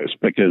slaughterhouse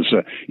because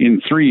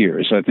in 3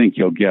 years, I think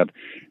you'll get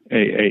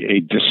a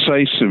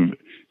decisive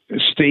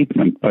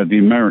statement by the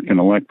American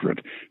electorate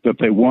that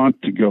they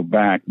want to go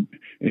back.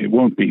 It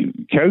won't be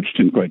couched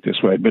in quite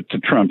this way, but to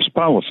Trump's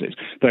policies.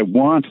 They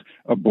want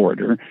a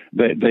border.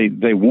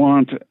 They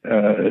want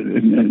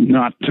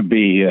not to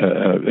be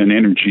an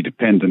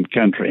energy-dependent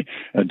country,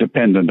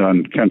 dependent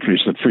on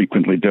countries that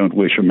frequently don't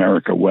wish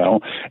America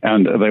well,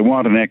 and they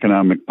want an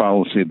economic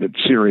policy that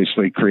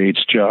seriously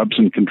creates jobs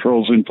and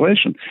controls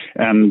inflation,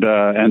 and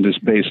is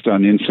based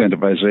on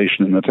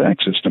incentivization in the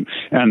tax system.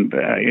 And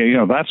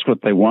that's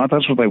what they want.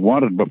 That's what they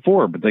wanted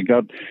before, but they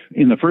got,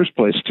 in the first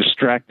place,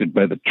 distracted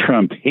by the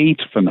Trump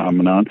hate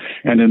phenomenon,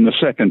 and in the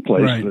second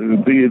place, right.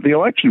 the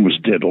election was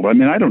diddled. I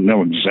mean, I don't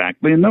know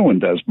exactly, and no one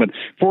does, but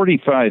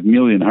 45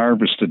 million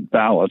harvested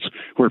ballots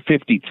where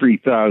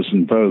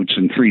 53,000 votes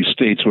in 3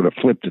 states would have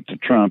flipped it to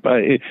Trump.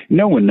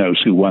 No one knows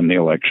who won the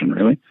election,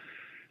 really.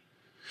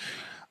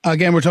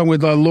 Again, we're talking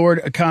with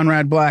Lord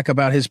Conrad Black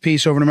about his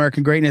piece over in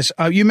American Greatness.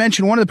 You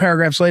mentioned one of the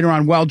paragraphs later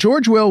on, while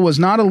George Will was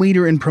not a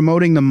leader in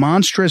promoting the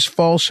monstrous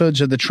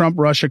falsehoods of the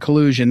Trump-Russia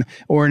collusion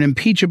or an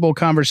impeachable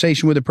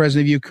conversation with the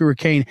president of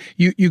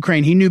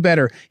Ukraine, he knew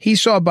better. He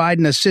saw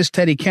Biden assist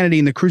Teddy Kennedy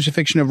in the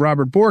crucifixion of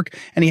Robert Bork,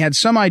 and he had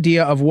some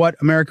idea of what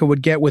America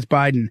would get with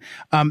Biden.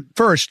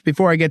 First,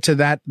 before I get to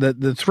that,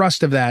 the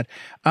thrust of that,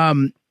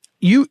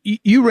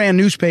 you ran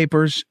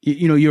newspapers,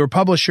 you're a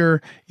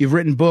publisher, you've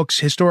written books,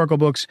 historical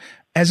books.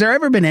 Has there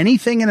ever been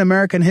anything in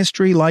American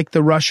history like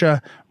the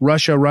Russia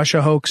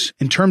hoax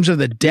in terms of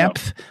the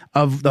depth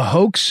of the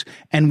hoax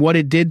and what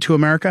it did to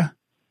America?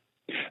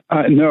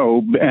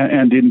 No,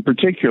 and in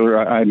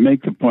particular, I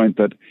make the point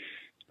that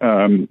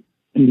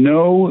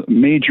no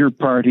major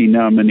party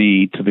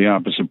nominee to the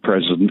office of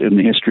president in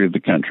the history of the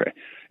country,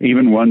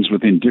 even ones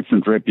with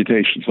indifferent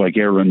reputations like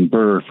Aaron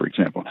Burr, for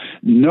example,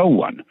 no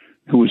one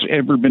who has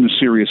ever been a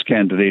serious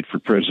candidate for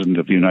president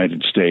of the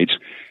United States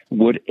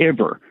would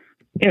ever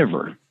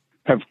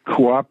have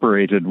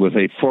cooperated with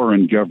a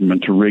foreign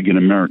government to rig an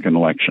American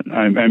election.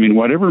 I mean,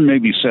 whatever may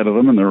be said of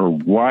them, and there are a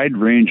wide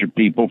range of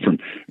people from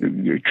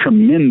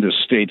tremendous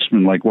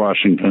statesmen like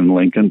Washington and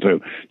Lincoln to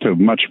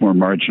much more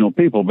marginal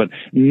people, but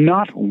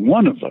not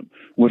one of them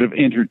would have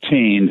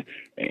entertained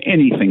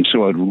anything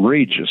so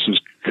outrageous as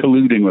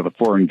colluding with a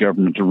foreign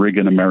government to rig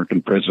an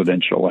American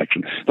presidential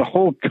election. The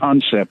whole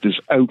concept is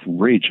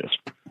outrageous.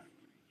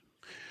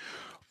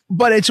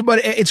 But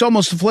it's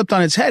almost flipped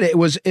on its head. It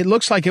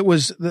looks like it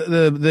was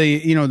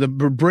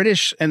the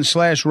British and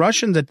 /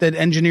 Russian that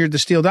engineered the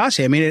Steele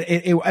dossier. I mean,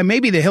 it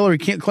maybe the Hillary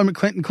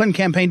Clinton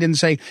campaign didn't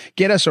say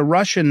get us a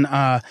Russian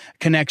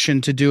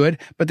connection to do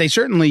it, but they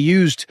certainly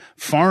used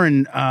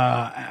foreign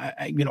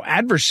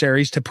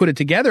adversaries to put it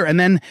together. And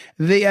then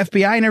the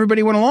FBI and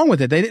everybody went along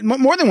with it. They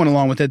more than went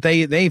along with it.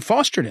 They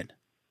fostered it.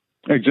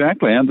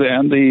 Exactly, and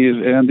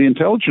the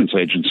intelligence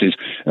agencies.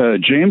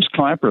 James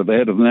Clapper, the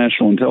head of the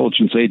National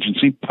Intelligence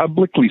Agency,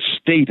 publicly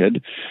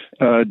stated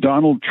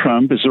Donald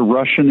Trump is a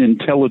Russian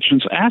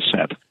intelligence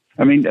asset.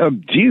 I mean, a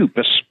dupe,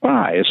 a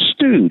spy, a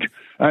stooge.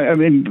 I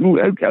mean,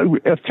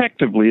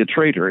 effectively a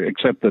traitor,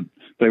 except that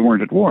they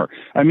weren't at war.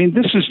 I mean,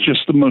 this is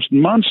just the most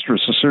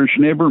monstrous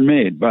assertion ever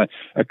made by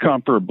a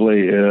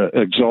comparably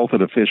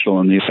exalted official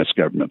in the U.S.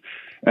 government.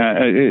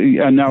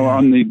 And now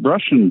on the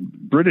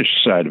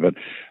Russian-British side of it,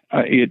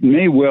 it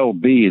may well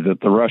be that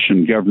the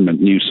Russian government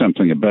knew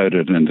something about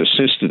it and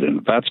assisted in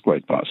it. That's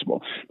quite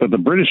possible. But the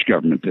British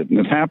government didn't.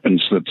 It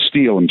happens that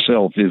Steele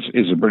himself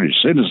is a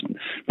British citizen,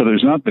 but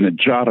there's not been a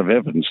jot of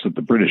evidence that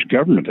the British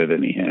government had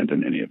any hand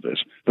in any of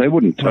this. They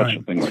wouldn't touch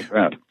a thing like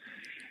that.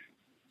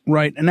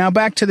 Right. And now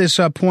back to this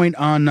point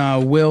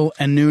on Will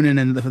and Noonan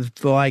and the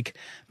like.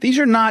 These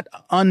are not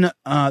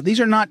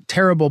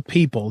terrible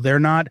people. They're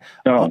not.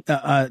 No.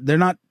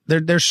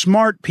 They're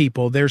smart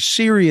people. They're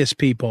serious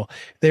people.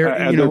 They're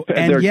yet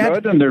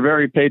good and they're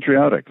very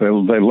patriotic. They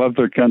love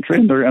their country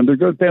and they're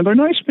good and they're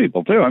nice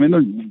people too. I mean,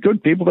 they're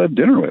good people to have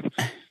dinner with.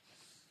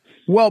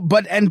 Well,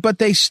 but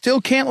they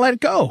still can't let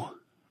it go.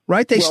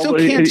 Right? They still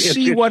can't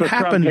see what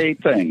happened.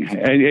 It's the Trump hate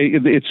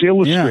thing. It's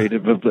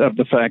illustrative of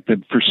the fact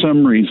that for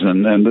some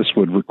reason, and this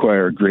would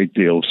require a great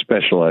deal of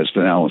specialized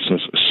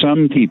analysis,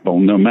 some people,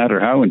 no matter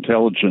how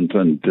intelligent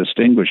and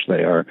distinguished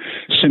they are,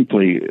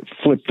 simply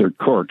flip their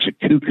corks. A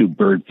cuckoo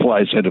bird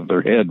flies out of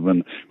their head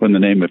when the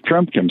name of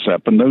Trump comes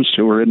up, and those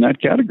two are in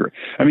that category.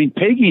 I mean,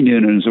 Peggy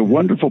Noonan is a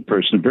wonderful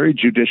person, a very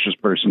judicious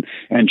person,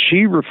 and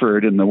she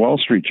referred in the Wall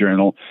Street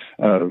Journal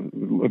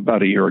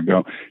about a year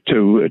ago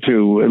to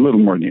a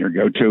little more than a year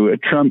ago to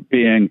Trump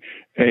being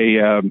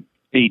a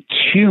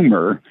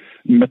tumor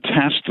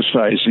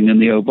metastasizing in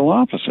the Oval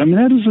Office. I mean,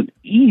 that is an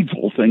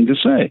evil thing to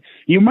say.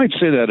 You might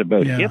say that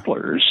about Hitler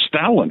or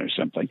Stalin or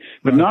something,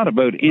 but not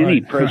about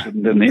any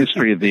president in the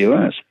history of the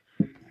U.S.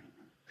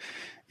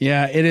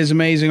 Yeah, it is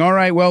amazing. All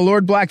right. Well,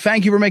 Lord Black,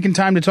 thank you for making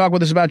time to talk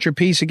with us about your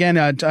piece. Again,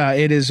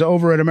 it is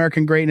over at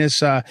American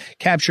Greatness,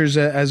 captures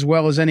as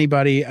well as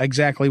anybody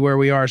exactly where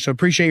we are. So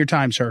appreciate your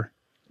time, sir.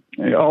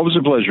 Always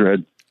a pleasure,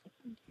 Ed.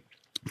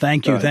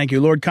 Thank you. Thank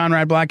you. Lord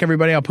Conrad Black,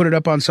 everybody. I'll put it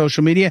up on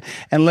social media,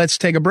 and let's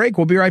take a break.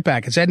 We'll be right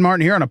back. It's Ed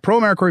Martin here on a Pro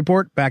America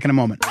Report. Back in a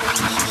moment.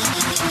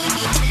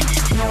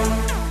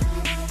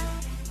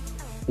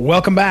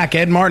 Welcome back.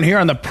 Ed Martin here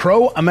on the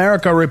Pro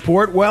America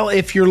Report. Well,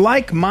 if you're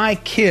like my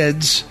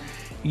kids,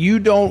 you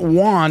don't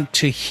want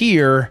to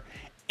hear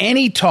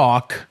any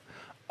talk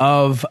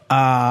of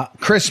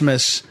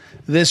Christmas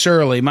this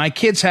early. My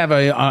kids have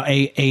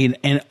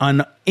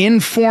an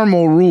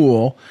informal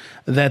rule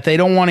that they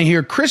don't want to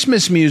hear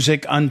Christmas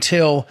music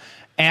until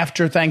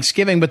after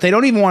Thanksgiving, but they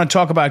don't even want to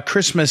talk about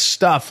Christmas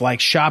stuff like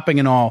shopping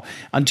and all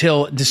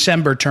until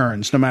December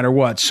turns, no matter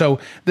what. So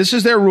this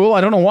is their rule.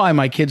 I don't know why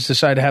my kids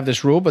decide to have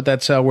this rule, but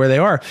that's where they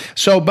are.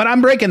 So, but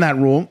I'm breaking that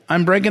rule.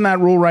 I'm breaking that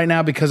rule right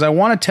now because I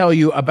want to tell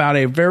you about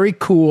a very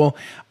cool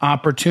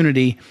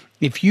opportunity.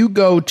 If you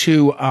go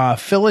to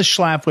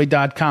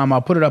phyllisschlafly.com,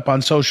 I'll put it up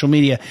on social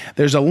media.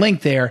 There's a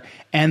link there,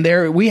 and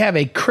there we have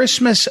a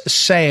Christmas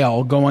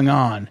sale going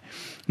on.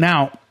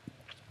 Now,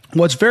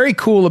 What's very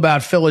cool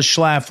about Phyllis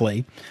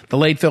Schlafly, the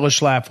late Phyllis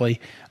Schlafly,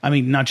 I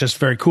mean, not just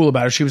very cool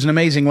about her, she was an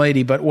amazing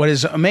lady, but what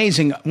is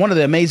amazing, one of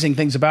the amazing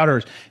things about her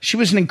is she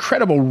was an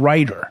incredible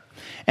writer.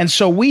 And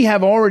so we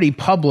have already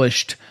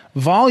published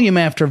volume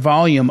after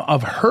volume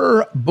of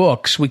her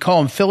books. We call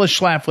them Phyllis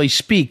Schlafly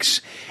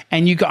Speaks.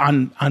 And you go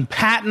on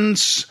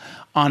patents,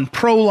 on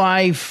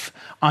pro-life,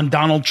 on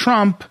Donald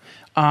Trump,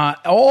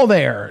 all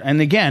there. And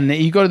again,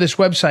 you go to this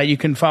website, you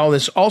can follow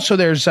this. Also,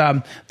 there's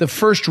The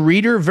First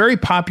Reader, very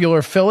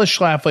popular. Phyllis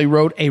Schlafly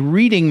wrote a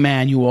reading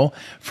manual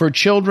for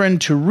children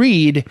to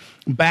read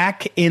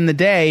back in the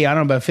day, I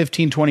don't know, about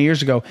 15, 20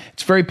 years ago.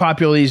 It's very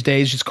popular these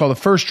days. It's called The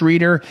First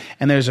Reader,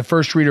 and there's a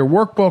First Reader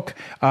workbook.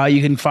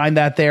 You can find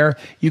that there.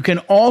 You can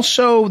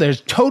also,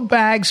 there's tote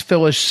bags,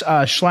 Phyllis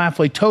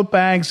Schlafly tote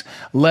bags,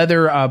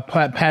 leather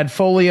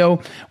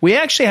padfolio. We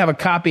actually have a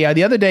copy.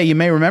 The other day, you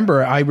may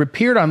remember, I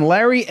appeared on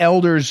Larry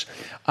Elder's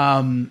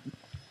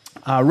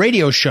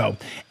radio show.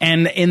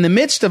 And in the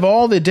midst of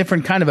all the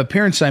different kind of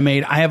appearances I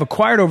made, I have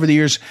acquired over the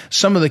years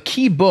some of the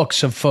key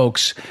books of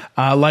folks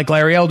like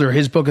Larry Elder.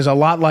 His book is A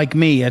Lot Like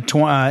Me, out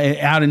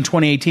in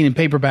 2018 in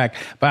paperback,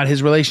 about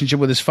his relationship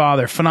with his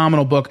father.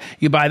 Phenomenal book.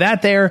 You buy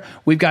that there.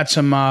 We've got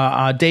some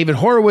David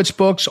Horowitz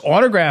books,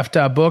 autographed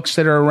books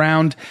that are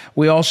around.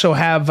 We also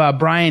have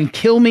Brian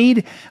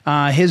Kilmeade,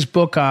 his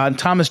book,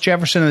 Thomas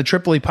Jefferson and the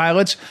Tripoli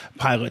Pirates.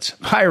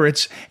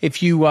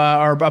 If you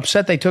are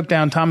upset they took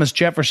down Thomas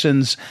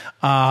Jefferson's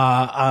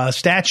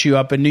statue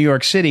up in New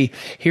York City,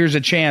 here's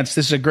a chance.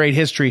 This is a great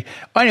history.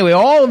 Anyway,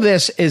 all of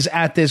this is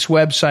at this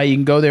website. You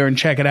can go there and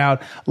check it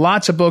out.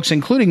 Lots of books,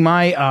 including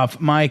my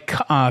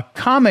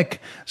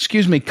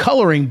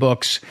coloring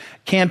books.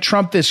 Can't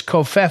Trump This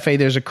Covfefe.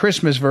 There's a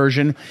Christmas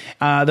version.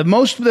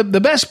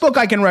 The best book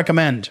I can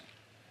recommend,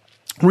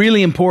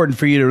 really important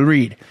for you to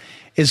read,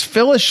 is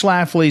Phyllis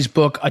Schlafly's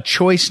book, A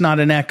Choice Not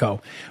an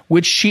Echo,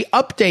 which she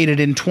updated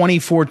in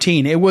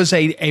 2014. It was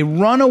a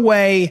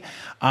runaway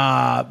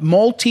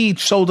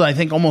sold, I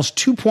think, almost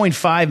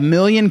 2.5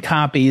 million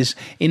copies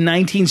in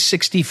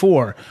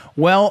 1964.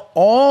 Well,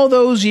 all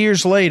those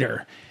years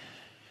later,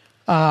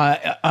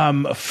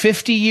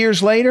 50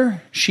 years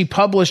later, she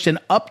published an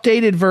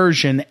updated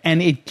version,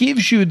 and it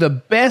gives you the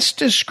best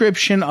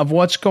description of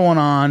what's going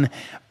on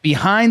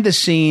behind the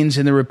scenes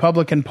in the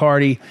Republican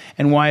Party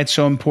and why it's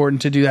so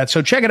important to do that.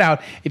 So check it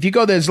out. If you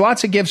go, there's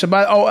lots of gifts.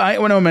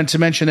 I meant to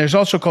mention, there's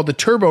also called the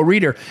Turbo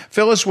Reader.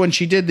 Phyllis, when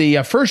she did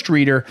the First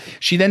Reader,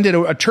 she then did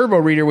a Turbo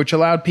Reader, which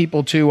allowed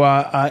people to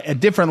a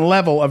different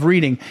level of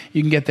reading.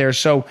 You can get there.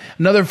 So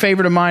another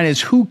favorite of mine is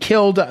Who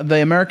Killed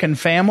the American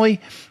Family?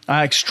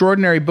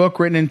 Extraordinary book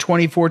written in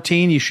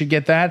 2014. You should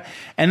get that.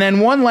 And then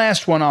one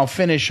last one I'll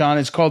finish on.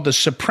 It's called The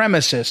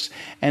Supremacists.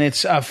 And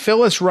it's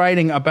Phyllis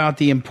writing about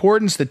the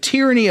importance, the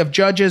tyranny of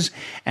judges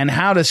and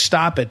how to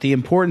stop it, the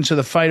importance of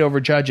the fight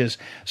over judges.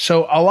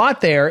 So a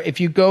lot there.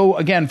 If you go,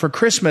 again, for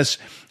Christmas,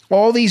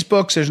 all these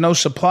books, there's no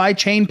supply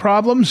chain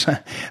problems.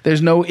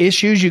 There's no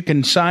issues. You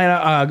can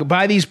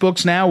buy these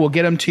books now. We'll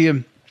get them to you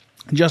in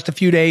just a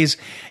few days.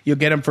 You'll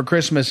get them for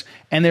Christmas.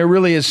 And there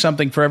really is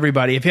something for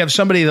everybody. If you have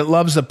somebody that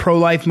loves the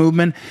pro-life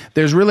movement,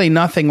 there's really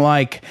nothing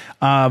like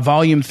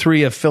Volume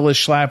 3 of Phyllis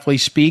Schlafly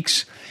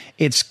Speaks.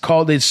 Its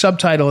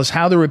subtitle is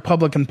How the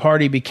Republican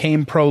Party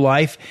Became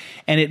Pro-Life,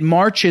 and it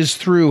marches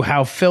through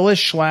how Phyllis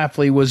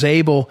Schlafly was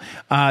able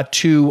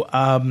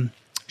to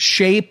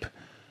shape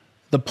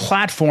the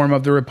platform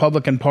of the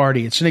Republican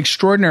Party. It's an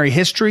extraordinary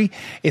history.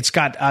 It's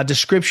got a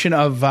description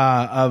of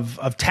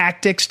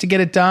tactics to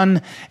get it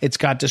done. It's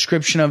got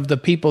description of the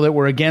people that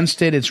were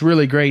against it. It's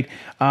really great.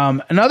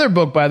 Another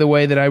book, by the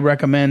way, that I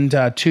recommend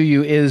to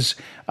you is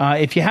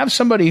if you have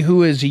somebody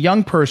who is a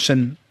young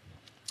person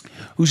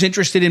who's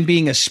interested in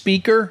being a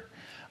speaker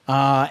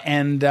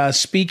and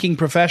speaking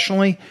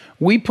professionally,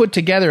 we put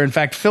together, in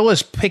fact,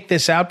 Phyllis picked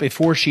this out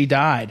before she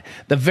died.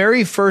 The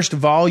very first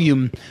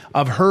volume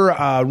of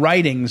her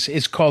writings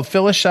is called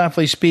Phyllis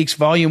Schlafly Speaks,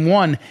 Volume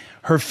 1,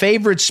 Her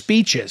Favorite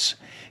Speeches.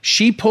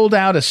 She pulled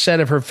out a set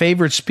of her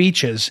favorite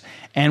speeches,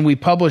 and we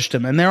published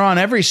them. And they're on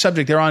every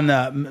subject. They're on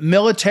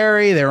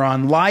military. They're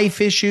on life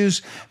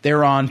issues.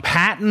 They're on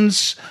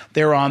patents.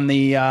 They're on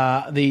the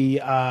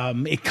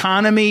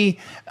economy,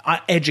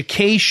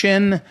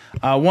 education.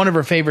 One of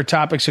her favorite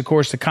topics, of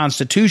course, the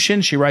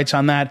Constitution. She writes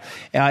on that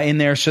in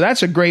there. So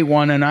that's a great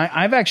one. And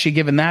I've actually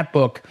given that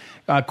book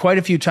quite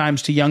a few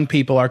times to young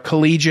people, our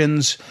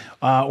collegians,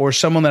 or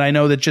someone that I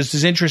know that just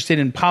is interested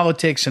in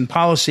politics and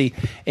policy,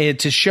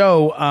 to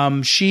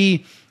show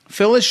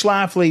Phyllis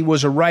Schlafly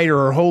was a writer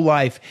her whole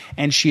life,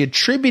 and she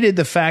attributed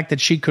the fact that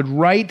she could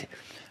write,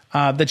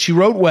 that she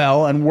wrote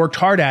well and worked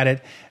hard at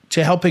it,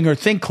 to helping her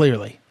think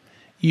clearly.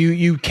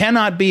 You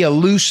cannot be a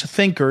loose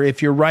thinker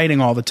if you're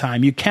writing all the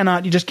time. You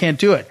just can't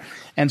do it.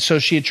 And so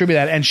she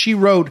attributed that. And she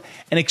wrote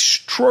an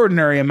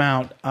extraordinary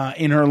amount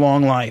in her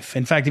long life.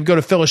 In fact, if you go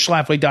to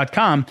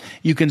phyllisschlafly.com,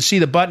 you can see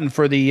the button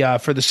for the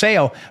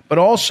sale. But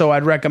also,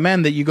 I'd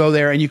recommend that you go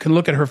there and you can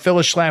look at her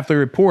Phyllis Schlafly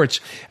reports.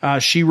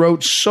 She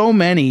wrote so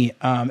many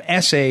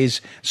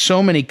essays,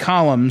 so many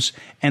columns,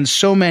 and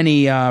so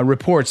many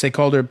reports. They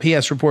called her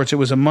PS reports. It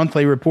was a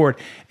monthly report.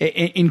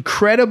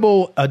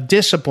 Incredible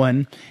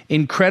discipline,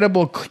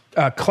 incredible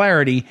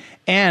clarity.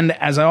 And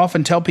as I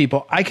often tell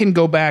people, I can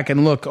go back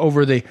and look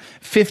over the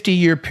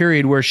 50-year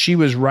period where she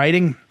was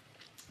writing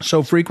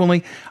so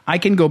frequently. I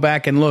can go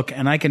back and look,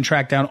 and I can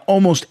track down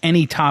almost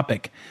any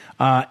topic.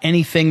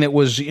 Anything that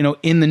was,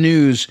 in the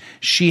news,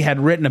 she had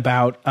written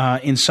about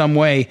in some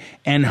way,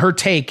 and her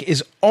take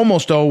is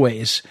almost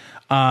always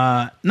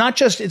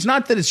it's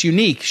not that it's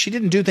unique. She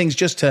didn't do things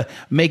just to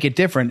make it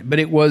different, but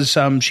it was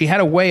she had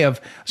a way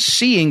of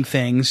seeing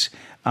things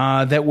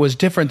that was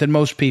different than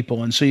most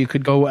people, and so you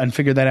could go and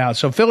figure that out.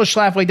 So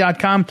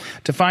phyllisschlafly.com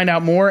to find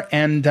out more,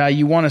 and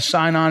you want to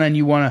sign on and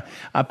you want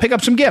to pick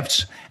up some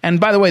gifts. And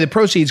by the way, the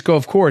proceeds go,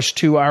 of course,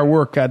 to our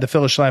work, the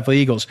Phyllis Schlafly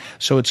Eagles,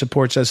 so it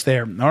supports us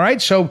there. All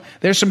right, so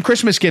there's some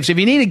Christmas gifts. If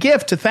you need a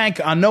gift to thank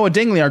Noah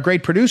Dingley, our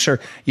great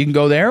producer, you can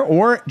go there,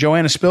 or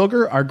Joanna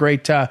Spilger, our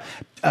great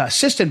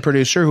assistant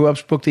producer who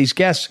helps book these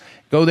guests.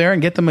 Go there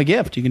and get them a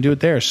gift. You can do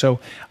it there.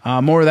 So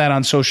more of that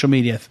on social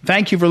media.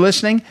 Thank you for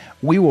listening.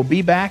 We will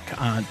be back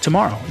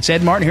tomorrow. It's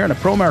Ed Martin here on the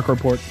Pro America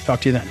Report.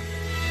 Talk to you then.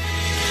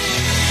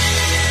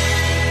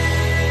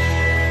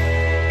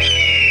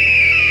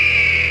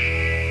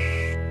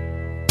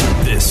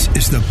 This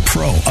is the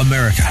Pro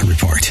America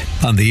Report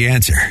on The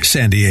Answer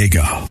San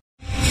Diego.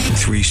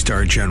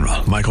 3-star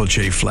General Michael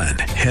J. Flynn,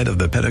 head of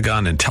the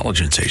Pentagon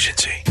Intelligence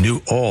Agency,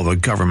 knew all the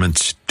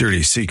government's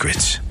dirty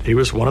secrets. He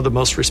was one of the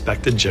most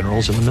respected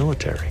generals in the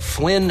military.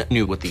 Flynn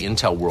knew what the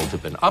intel world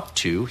had been up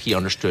to. He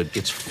understood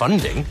its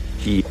funding.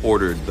 He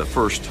ordered the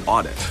first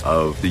audit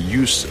of the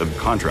use of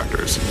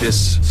contractors.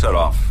 This set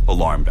off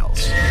alarm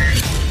bells.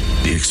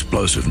 The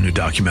explosive new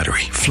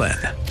documentary, Flynn,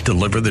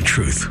 Deliver the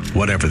Truth,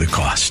 Whatever the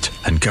Cost,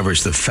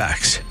 uncovers the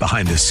facts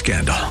behind this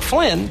scandal.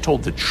 Flynn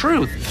told the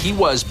truth. He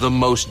was the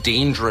most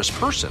dangerous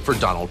person for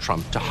Donald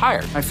Trump to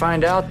hire. I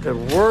find out the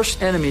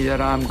worst enemy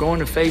that I'm going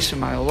to face in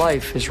my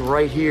life is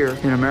right here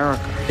in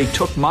America. They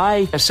took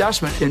my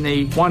assessment and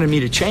they wanted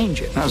me to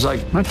change it. And I was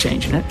like, I'm not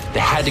changing it. They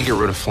had to get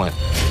rid of Flynn.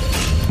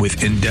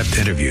 With in-depth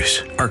interviews,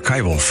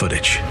 archival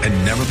footage,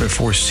 and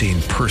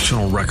never-before-seen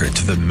personal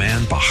records of the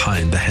man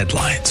behind the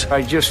headlines.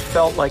 I just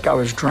felt like I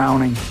was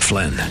drowning.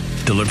 Flynn,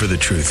 Deliver the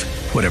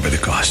Truth, Whatever the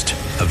Cost.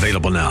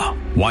 Available now.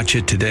 Watch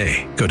it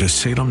today. Go to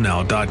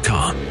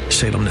salemnow.com.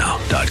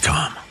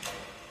 salemnow.com.